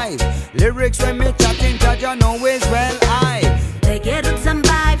survive. Lyrics when me chatting judge you know is well I. Reggae roots and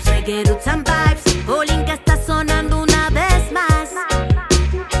vibes. Olinka está sonando una vez más.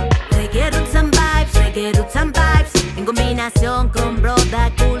 Reggae roots and vibes. En combinación con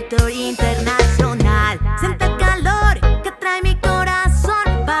Brother Culture Internacional. Siente el calor que trae mi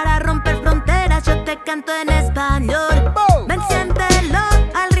corazón. Para romper fronteras yo te canto en español. Ven, siéntelo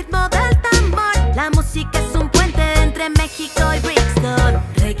al ritmo del tambor. La música es un puente entre México y Brixton.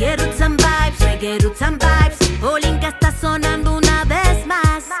 Reggae roots and vibes. Olinka está sonando una vez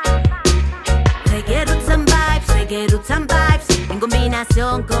más. Reggae roots and vibes. En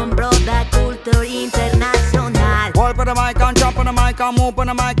combinación con Brother Culture Internacional. Walk on the mic and drop on the mic and move on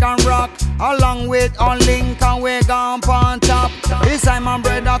the mic and rock. Along with on link and we gone on top. This time I'm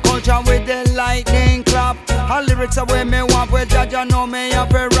Brother Culture with the lightning clap. All lyrics are where me want with judge you know me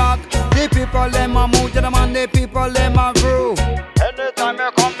have a rock. The people them a move to the man, the people them a groove. Anytime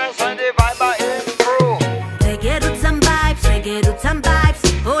you come and say the vibe I improve. Reggae roots and vibes.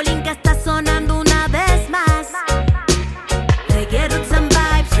 Olinka está sonando una vez más. Reggae roots and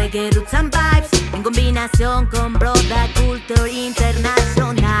vibes. En combinación con Brother Culture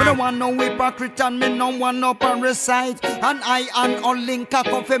Internacional. Me no want no hypocrite and me no want no parasite. And I and Olinka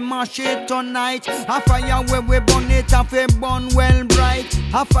come fi mash it tonight. A fire where we burn it, have to burn well bright.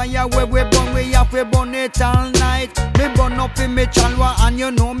 A fire where we burn, we have to burn it all night. Me burn up in me chalwa and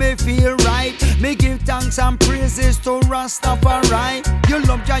you know me feel right. Me give thanks and praises to Rastafari. You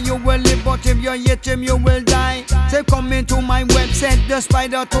love Jah, you will live, but if you hate him, you will die. Say come into my website, the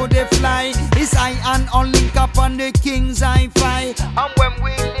spider to the fly. It's I and Olinka up on the King's Hi-Fi. And when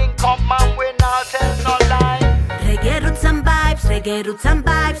we link up, man, we not tell no lie. Reggae roots and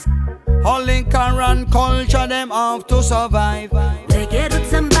vibes. Olinka and culture, them have to survive. Reggae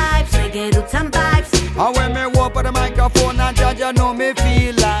roots and vibes. And when me walk on the microphone and judge, you know me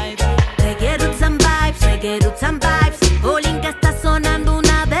feel like. Reggae roots and vibes. Olinka está sonando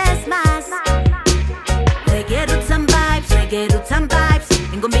una vez más. Reggae roots and vibes.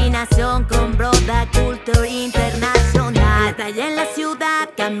 En combinación con Brother Culture Internacional. Estoy en la ciudad,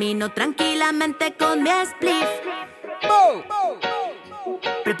 camino tranquilamente con mi spliff.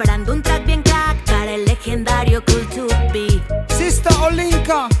 Preparando un track bien crack para el legendario Culture Beat. Sister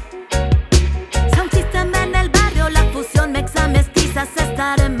Olinka. Sound system en el barrio, la fusión mexa mestiza se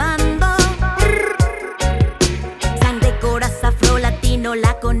está armando. Sangre, corazón, afro, latino,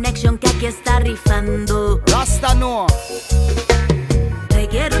 la conexión que aquí está rifando. Rasta no.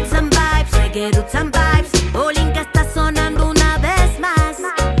 Reggae roots and vibes. Olinka está sonando una vez más.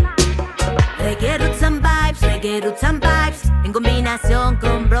 Reggae roots and vibes. En combinación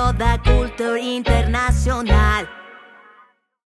con Brother Culture Internacional.